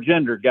for our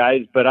gender,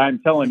 guys, but I'm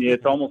telling you,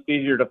 it's almost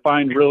easier to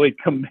find really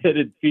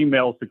committed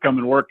females to come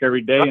and work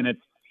every day, and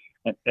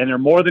they're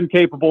more than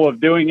capable of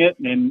doing it.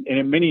 And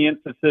in many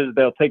instances,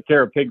 they'll take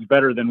care of pigs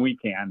better than we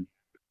can.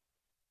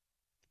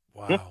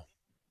 Wow.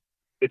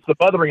 It's the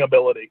mothering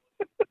ability.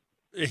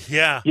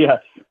 Yeah.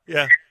 Yes.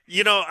 Yeah.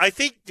 I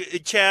think,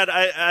 Chad,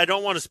 I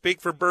don't want to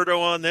speak for Berto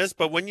on this,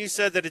 but when you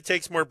said that it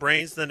takes more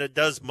brains than it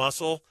does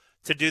muscle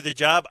to do the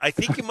job, I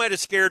think you might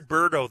have scared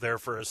Berto there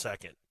for a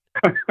second.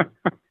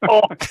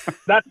 Oh,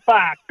 that's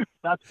fact.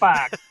 That's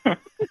fact.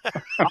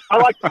 I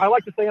like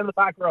to stay in the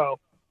back row.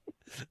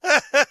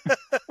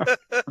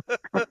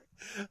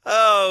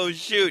 Oh,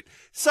 shoot.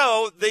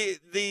 So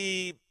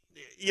the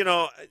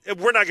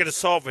we're not going to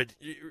solve it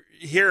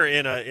here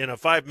in a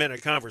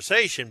 5-minute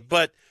conversation,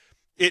 but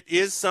it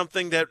is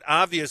something that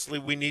obviously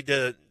we need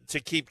to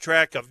keep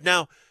track of.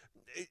 Now,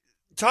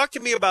 talk to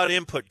me about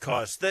input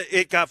costs.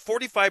 It got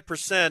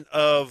 45%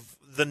 of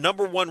the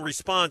number one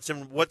response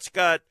in what's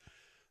got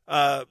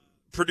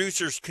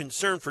producers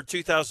concerned for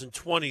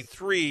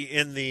 2023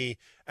 in the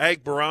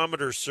Ag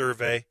Barometer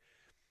survey.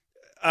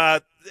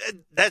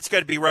 That's got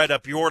to be right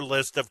up your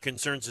list of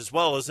concerns as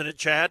well, isn't it,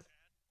 Chad?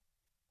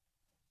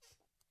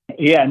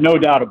 Yeah, no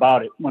doubt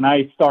about it. When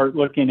I start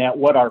looking at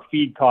what our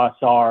feed costs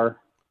are,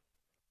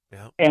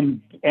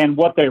 and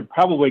what they're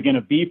probably going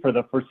to be for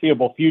the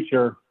foreseeable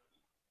future,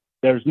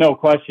 there's no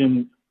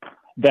question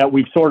that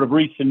we've sort of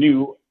reached a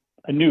new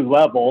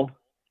level.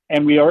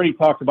 And we already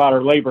talked about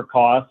our labor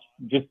costs.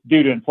 Just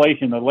due to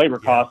inflation, the labor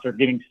costs are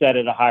getting set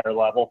at a higher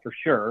level for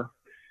sure.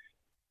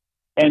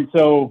 And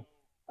so,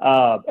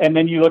 and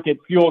then you look at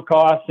fuel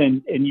costs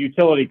and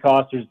utility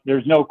costs.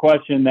 There's no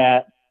question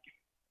that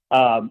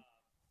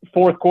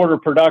fourth quarter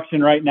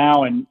production right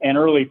now and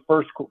early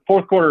fourth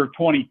quarter of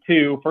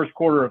 22, first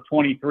quarter of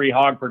 23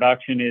 hog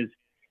production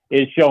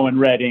is showing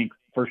red ink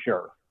for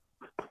sure.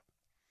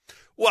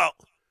 Well,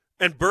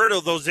 and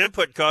Berto, those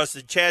input costs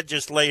that Chad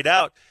just laid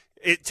out,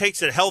 it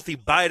takes a healthy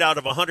bite out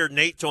of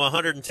 $108 to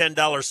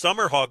 $110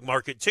 summer hog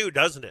market too,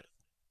 doesn't it?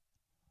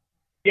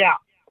 Yeah.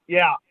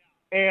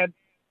 And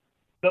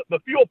the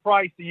fuel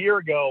price a year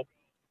ago,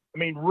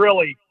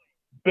 really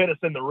bit us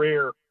in the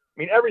rear.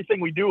 Everything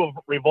we do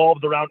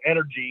revolves around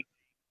energy,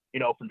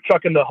 from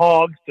chucking the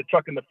hogs to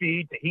chucking the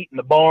feed to heating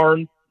the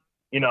barn,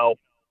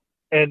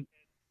 and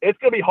it's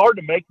going to be hard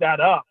to make that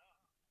up.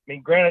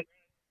 Granted,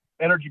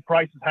 energy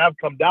prices have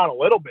come down a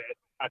little bit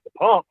at the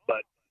pump,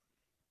 but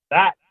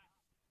that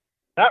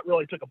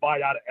really took a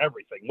bite out of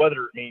everything,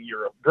 whether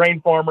you're a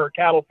grain farmer,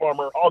 cattle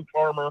farmer, hog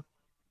farmer.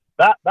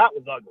 That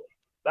was ugly.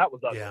 That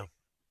was ugly.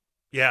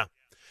 Yeah.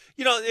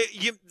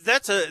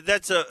 That's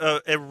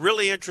a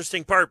really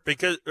interesting point,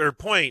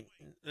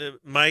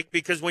 Mike,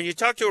 because when you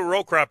talk to a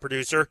row crop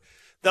producer,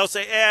 they'll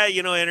say,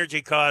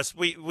 energy costs.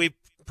 We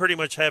pretty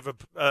much have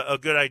a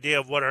good idea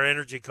of what our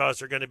energy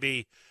costs are going to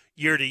be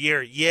year to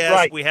year. Yes,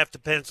 right. We have to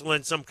pencil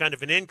in some kind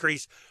of an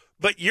increase,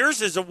 but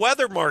yours is a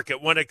weather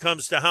market when it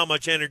comes to how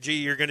much energy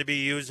you're going to be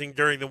using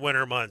during the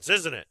winter months,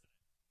 isn't it?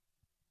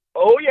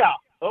 Oh yeah.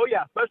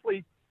 Especially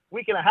a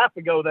week and a half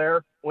ago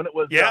there when it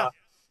was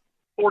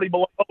 40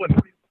 below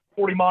and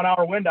 40 mile an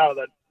hour wind out of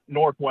the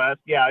northwest.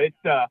 Yeah,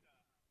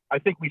 I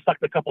think we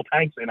sucked a couple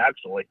tanks in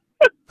actually.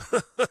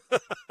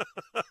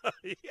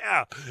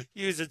 Yeah,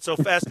 use it so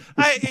fast.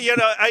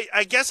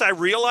 I guess I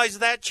realize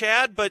that,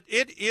 Chad, but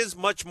it is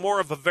much more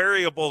of a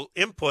variable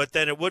input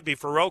than it would be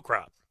for row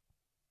crop.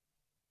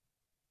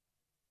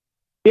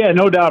 Yeah,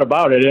 no doubt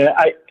about it.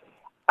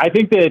 I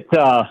think that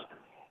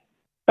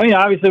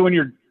obviously when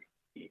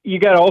you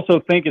got to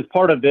also think as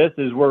part of this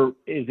is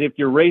if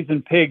you're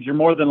raising pigs, you're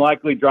more than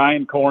likely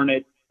drying corn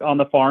on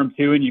the farm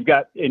too, and you've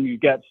got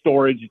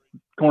storage,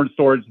 corn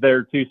storage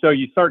there too. So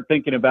you start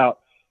thinking about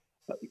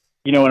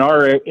in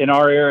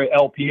our area,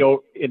 LP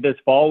this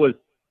fall was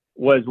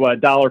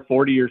what,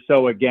 $1.40 or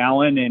so a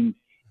gallon,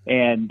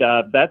 and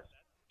that's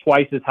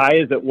twice as high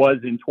as it was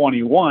in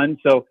 21.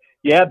 So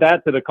you add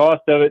that to the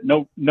cost of it,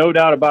 no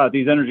doubt about it.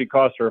 These energy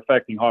costs are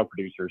affecting hog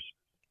producers.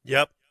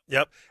 Yep.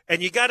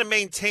 And you got to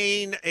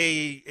maintain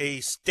a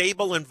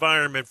stable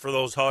environment for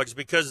those hogs,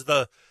 because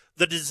the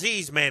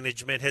disease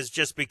management has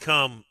just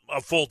become a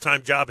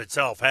full-time job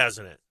itself,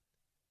 hasn't it?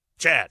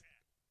 Chad.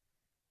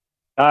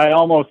 I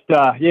almost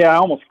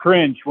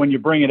cringe when you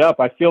bring it up.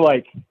 I feel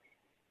like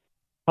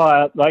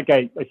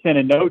I sent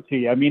a note to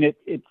you. I mean,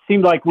 it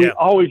seemed like we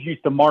always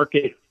used to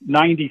market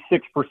 96%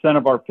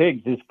 of our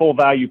pigs as full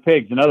value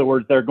pigs. In other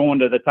words, they're going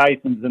to the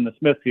Tysons and the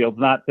Smithfields,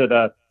 not to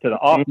the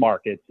off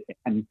markets.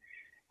 And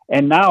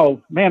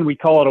now, man, we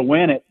call it a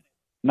win at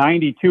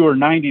 92 or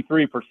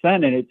 93%.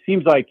 And it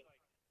seems like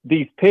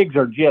these pigs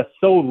are just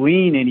so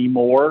lean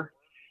anymore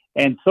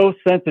and so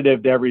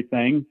sensitive to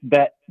everything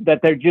that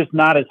they're just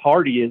not as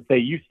hardy as they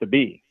used to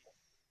be.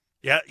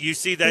 Yeah. You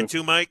see that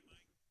too, Mike?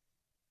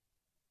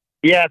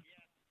 Yes.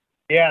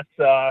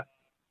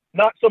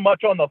 Not so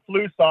much on the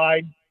flu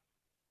side.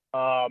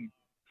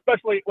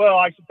 Especially, well,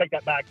 I should take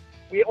that back.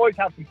 We always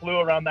have some flu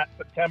around that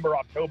September,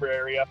 October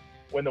area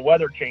when the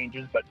weather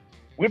changes, but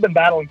we've been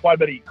battling quite a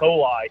bit of E.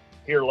 coli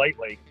here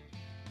lately,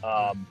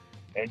 and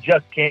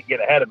just can't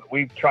get ahead of it.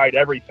 We've tried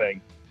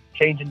everything,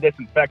 changing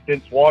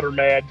disinfectants, water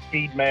med,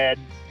 feed med,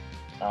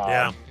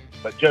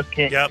 but just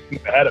can't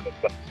keep ahead of it.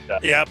 But,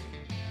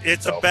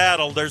 it's a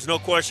battle. There's no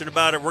question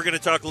about it. We're going to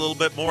talk a little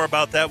bit more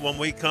about that when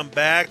we come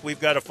back. We've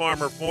got a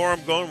Farmer Forum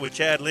going with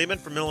Chad Lehman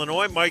from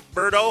Illinois, Mike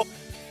Berto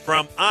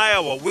from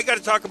Iowa. We got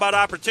to talk about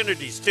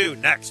opportunities, too,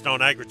 next on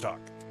AgriTalk.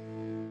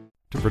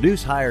 To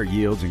produce higher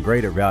yields and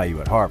greater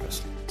value at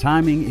harvest,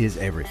 timing is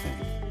everything.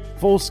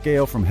 Full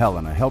Scale from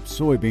Helena helps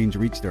soybeans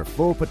reach their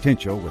full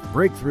potential with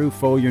breakthrough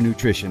foliar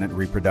nutrition and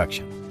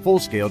reproduction. Full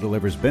Scale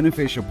delivers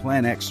beneficial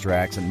plant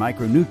extracts and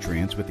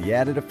micronutrients with the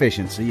added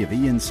efficiency of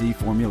ENC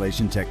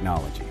formulation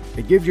technology.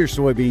 It gives your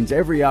soybeans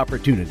every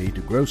opportunity to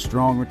grow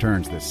strong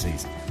returns this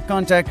season.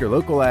 Contact your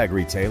local ag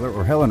retailer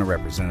or Helena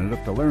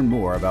representative to learn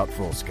more about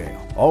Full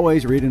Scale.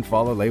 Always read and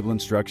follow label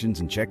instructions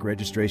and check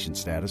registration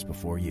status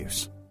before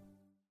use.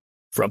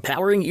 From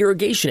powering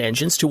irrigation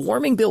engines to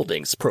warming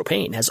buildings,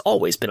 propane has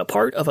always been a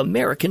part of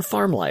American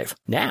farm life.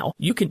 Now,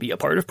 you can be a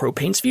part of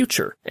propane's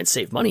future and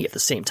save money at the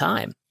same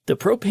time. The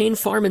Propane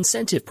Farm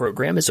Incentive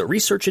Program is a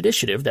research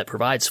initiative that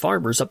provides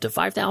farmers up to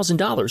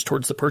 $5,000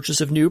 towards the purchase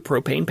of new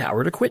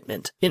propane-powered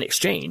equipment. In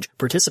exchange,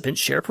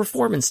 participants share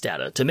performance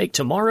data to make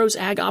tomorrow's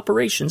ag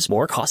operations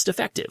more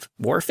cost-effective,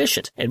 more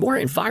efficient, and more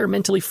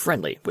environmentally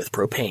friendly with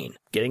propane.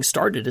 Getting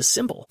started is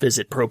simple.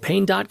 Visit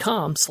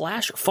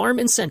propane.com/farm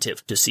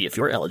incentive to see if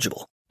you're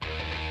eligible.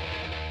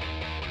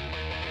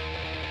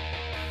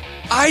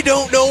 I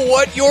don't know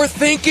what you're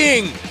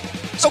thinking.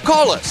 So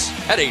call us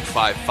at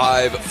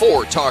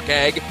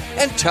 855-4TALK-AG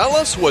and tell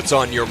us what's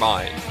on your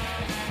mind.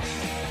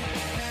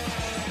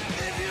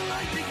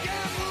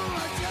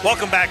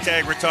 Welcome back to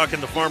AgriTalk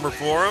and the Farmer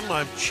Forum.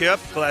 I'm Chip.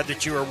 Glad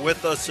that you are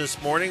with us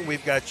this morning.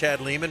 We've got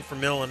Chad Lehman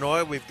from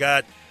Illinois. We've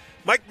got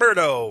Mike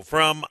Berto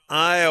from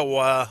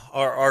Iowa,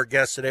 our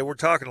guest today. We're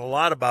talking a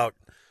lot about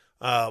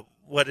some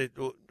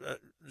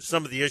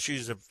of the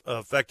issues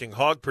affecting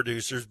hog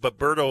producers, but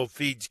Berto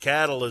feeds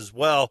cattle as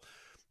well.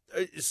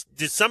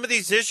 Did some of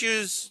these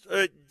issues,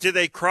 do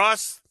they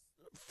cross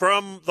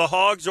from the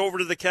hogs over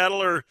to the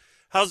cattle, or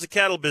how's the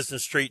cattle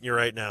business treating you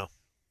right now?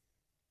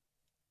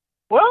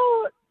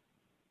 Well,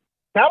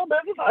 cattle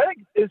business, I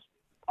think, is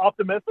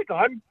optimistic.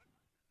 I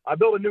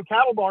built a new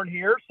cattle barn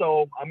here,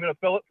 so I'm going to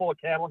fill it full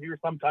of cattle here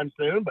sometime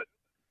soon. But,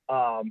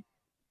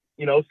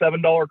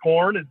 $7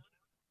 corn is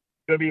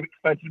going to be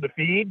expensive to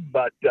feed,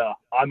 but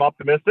I'm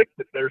optimistic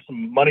that there's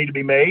some money to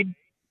be made.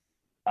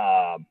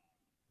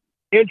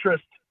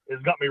 Interest has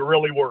got me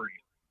really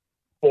worried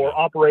for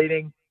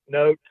operating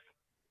notes.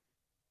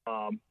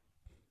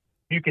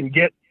 You can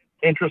get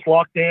interest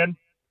locked in,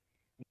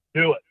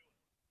 do it.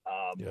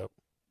 I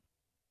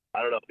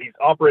don't know. These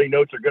operating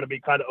notes are going to be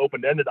kind of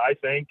open-ended, I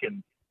think,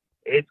 and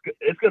it's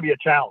going to be a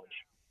challenge.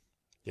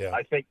 Yeah,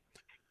 I think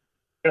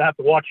you're going to have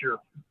to watch your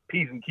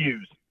P's and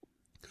Q's.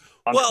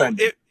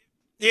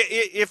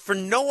 If for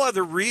no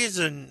other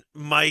reason,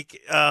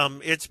 Mike,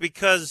 it's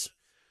because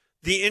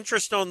the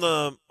interest on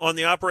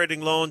the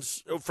operating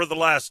loans for the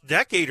last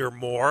decade or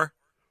more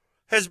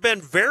has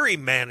been very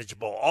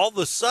manageable. All of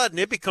a sudden,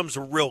 it becomes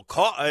a real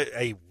cost.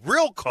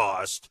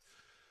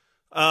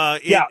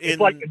 It's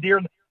like a deer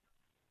in the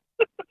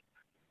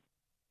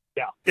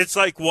yeah. It's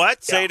like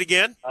what? Say it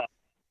again.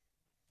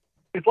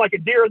 It's like a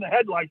deer in the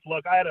headlights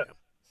look. I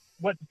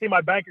went to see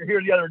my banker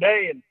here the other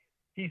day, and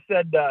he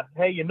said,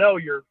 "Hey,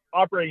 your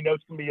operating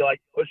notes can be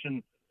like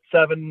pushing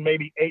 7,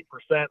 maybe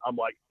 8%." I'm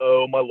like,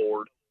 "Oh my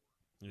Lord."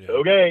 Yeah.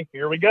 Okay,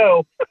 here we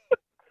go.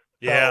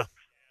 Yeah.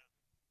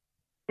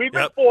 We've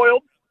been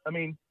spoiled. I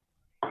mean,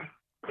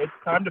 it's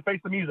time to face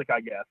the music,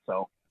 I guess.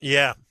 So.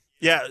 Yeah.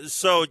 Yeah.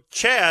 So,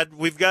 Chad,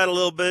 we've got a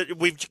little bit.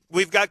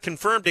 We've got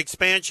confirmed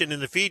expansion in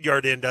the feed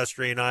yard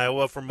industry in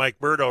Iowa from Mike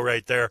Berto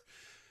right there.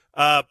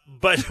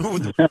 But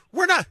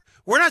we're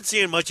not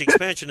seeing much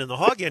expansion in the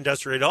hog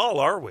industry at all,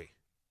 are we?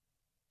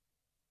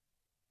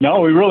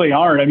 No, we really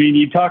aren't. I mean,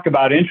 you talk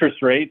about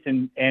interest rates,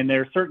 and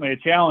there's certainly a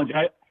challenge.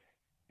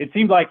 It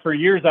seems like for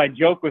years I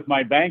joke with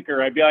my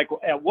banker. I'd be like,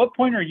 at what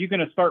point are you going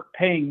to start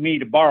paying me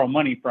to borrow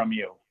money from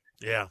you?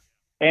 Yeah.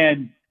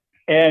 And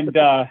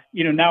now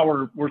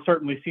we're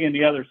certainly seeing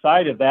the other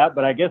side of that.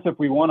 But I guess if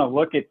we want to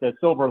look at the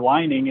silver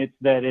lining, it's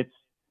that it's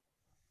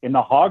in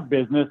the hog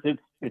business.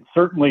 It's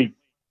certainly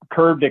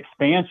curbed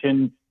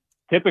expansion.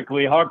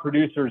 Typically, hog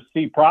producers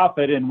see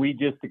profit, and we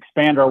just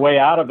expand our way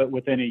out of it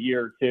within a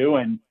year or two.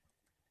 And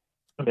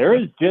there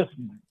is just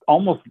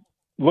almost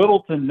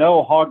little to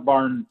no hog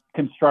barn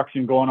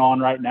construction going on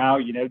right now,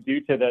 due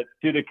to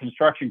the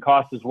construction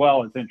costs as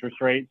well as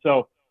interest rates.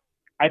 So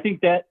I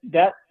think that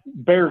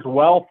bears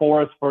well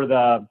for us for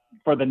the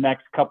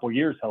next couple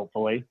years,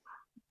 hopefully.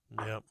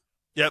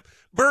 Yep.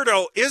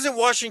 Berto, isn't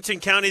Washington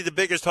County the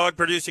biggest hog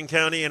producing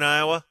county in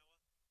Iowa?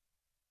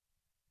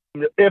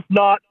 If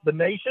not the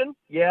nation,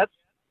 yes.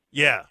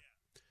 Yeah.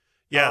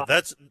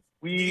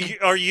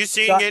 Are you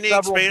seeing any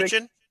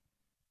expansion?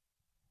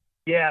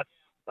 Yes.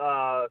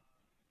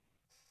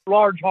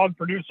 Large hog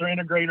producer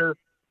integrator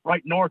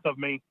right north of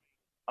me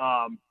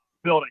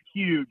built a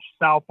huge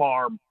sow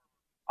farm.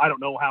 I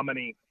don't know how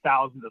many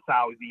thousands of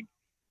sows he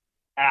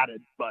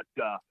added, but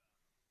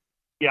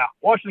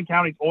Washington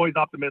County's always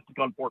optimistic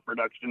on pork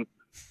production.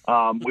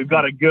 We've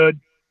got a good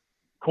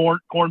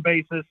corn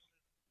basis,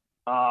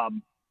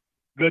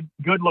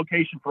 good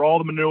location for all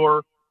the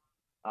manure.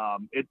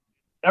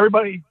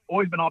 Everybody's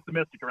always been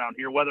optimistic around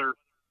here, whether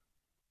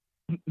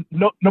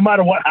no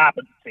matter what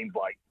happens, it seems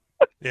like.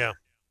 Yeah.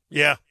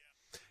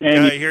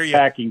 And I hear you.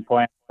 Packing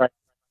plant right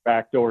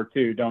back door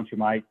too, don't you,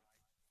 Mike?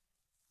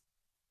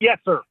 Yes,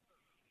 sir.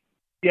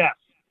 Yes.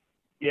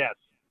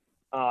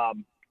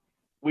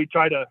 We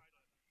try to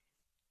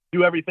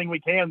do everything we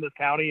can in this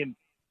county, and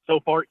so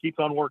far it keeps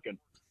on working.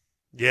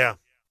 Yeah.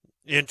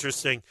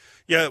 Interesting.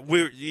 Yeah,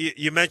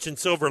 you mentioned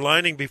silver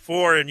lining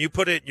before, and you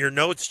put it in your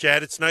notes,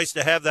 Chad. It's nice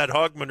to have that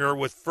hog manure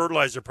with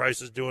fertilizer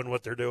prices doing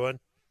what they're doing.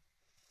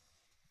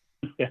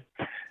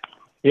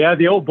 Yeah,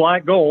 the old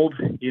black gold.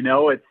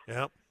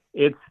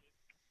 It's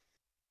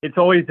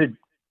always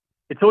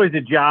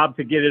a job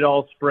to get it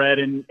all spread,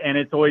 and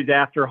it's always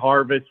after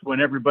harvest when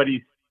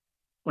everybody's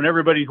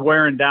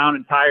wearing down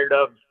and tired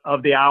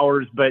of the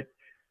hours. But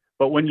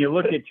when you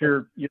look at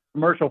your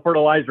commercial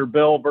fertilizer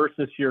bill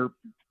versus your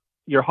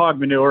hog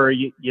manure,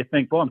 you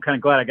think, well, I'm kind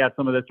of glad I got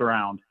some of this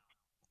around.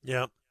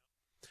 Yep.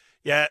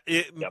 Yeah.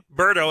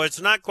 Berto,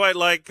 it's not quite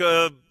like,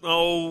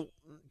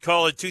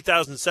 call it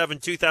 2007,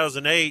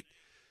 2008,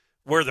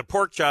 where the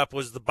pork chop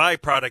was the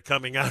byproduct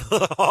coming out of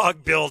the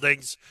hog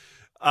buildings.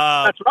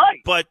 That's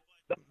right. But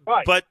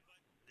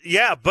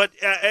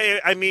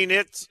I mean,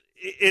 it's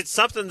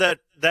something that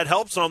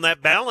helps on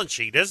that balance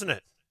sheet, isn't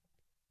it?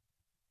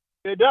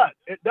 It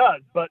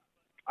does. But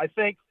I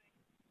think,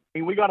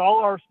 we got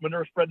all our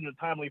manure spread in a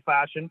timely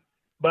fashion,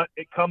 but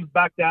it comes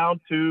back down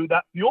to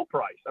that fuel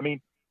price.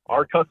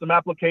 Our custom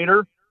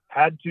applicator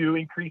had to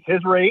increase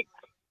his rate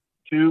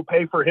to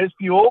pay for his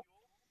fuel,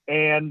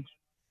 and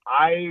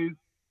I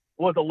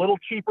was a little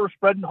cheaper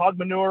spreading hog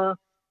manure,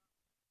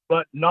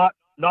 but not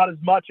as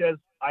much as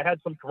I had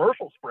some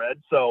commercial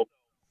spread. So,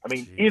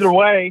 either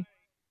way,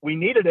 we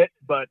needed it,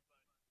 but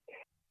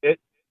that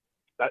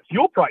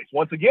fuel price,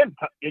 once again,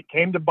 it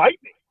came to bite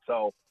me.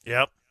 So,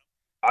 yep.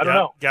 I don't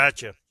know.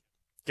 Gotcha.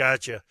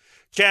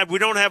 Chad, we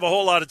don't have a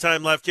whole lot of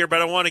time left here,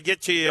 but I want to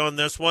get to you on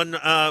this one.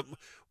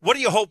 What do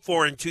you hope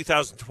for in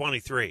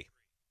 2023?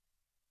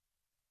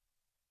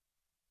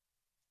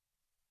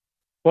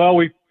 Well,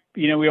 we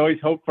always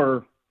hope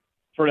for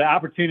the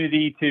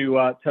opportunity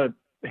to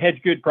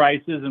hedge good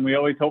prices, and we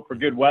always hope for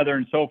good weather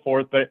and so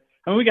forth. But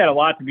we got a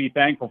lot to be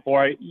thankful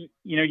for.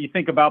 You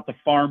think about the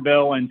Farm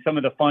Bill and some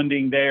of the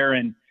funding there,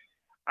 and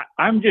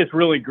I'm just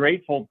really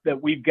grateful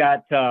that we've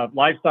got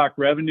livestock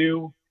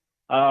revenue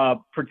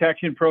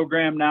protection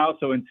program now.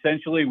 So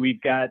essentially,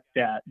 we've got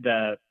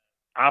the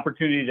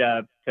opportunity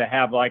to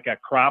have like a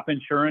crop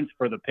insurance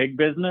for the pig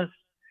business.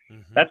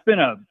 Mm-hmm.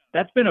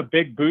 That's been a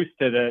big boost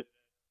to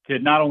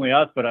not only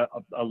us, but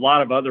a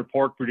lot of other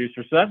pork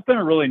producers. So that's been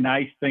a really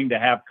nice thing to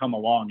have come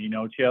along,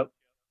 Chip.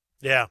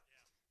 Yeah.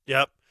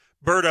 Yep.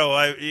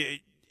 Berto,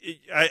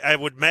 I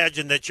would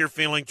imagine that your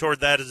feeling toward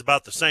that is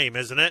about the same,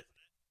 isn't it?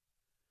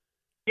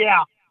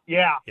 Yeah.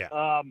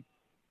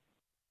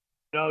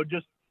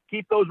 Just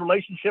keep those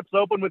relationships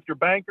open with your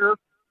banker.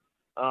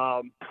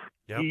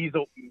 He's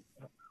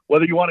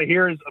whether you want to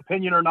hear his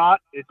opinion or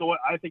not,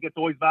 I think it's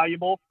always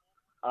valuable.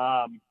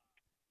 I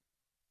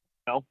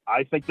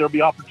think there'll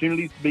be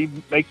opportunities to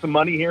make some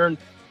money here in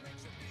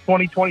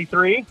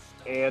 2023,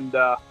 and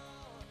I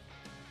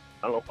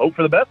don't know, hope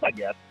for the best, I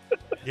guess.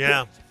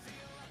 Yeah.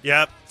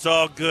 It's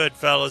all good,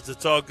 fellas.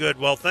 It's all good.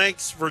 Well,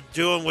 thanks for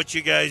doing what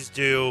you guys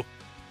do.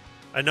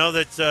 I know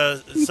that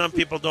some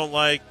people don't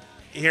like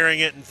hearing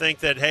it and think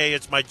that, hey,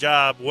 it's my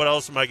job. What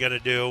else am I going to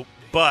do?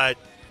 But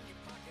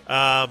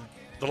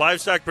the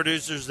livestock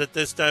producers at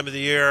this time of the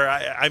year,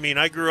 I mean,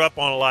 I grew up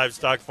on a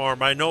livestock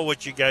farm. I know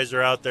what you guys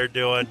are out there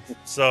doing.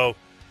 So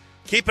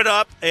keep it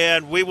up,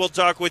 and we will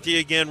talk with you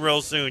again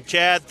real soon.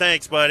 Chad,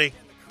 thanks, buddy.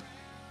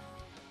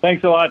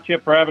 Thanks a lot,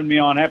 Chip, for having me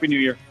on. Happy New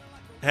Year.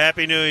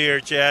 Happy New Year,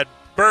 Chad.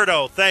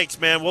 Berto, thanks,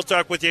 man. We'll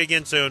talk with you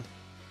again soon.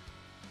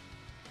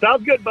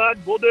 Sounds good, bud.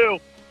 We'll do.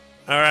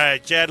 All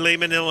right, Chad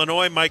Lehman,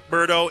 Illinois, Mike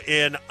Berto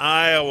in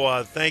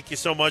Iowa. Thank you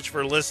so much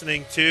for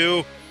listening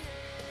to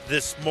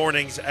this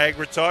morning's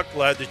AgriTalk.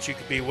 Glad that you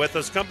could be with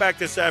us. Come back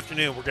this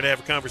afternoon. We're going to have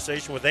a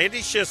conversation with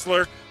Andy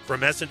Schisler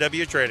from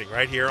S&W Trading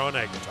right here on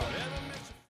AgriTalk.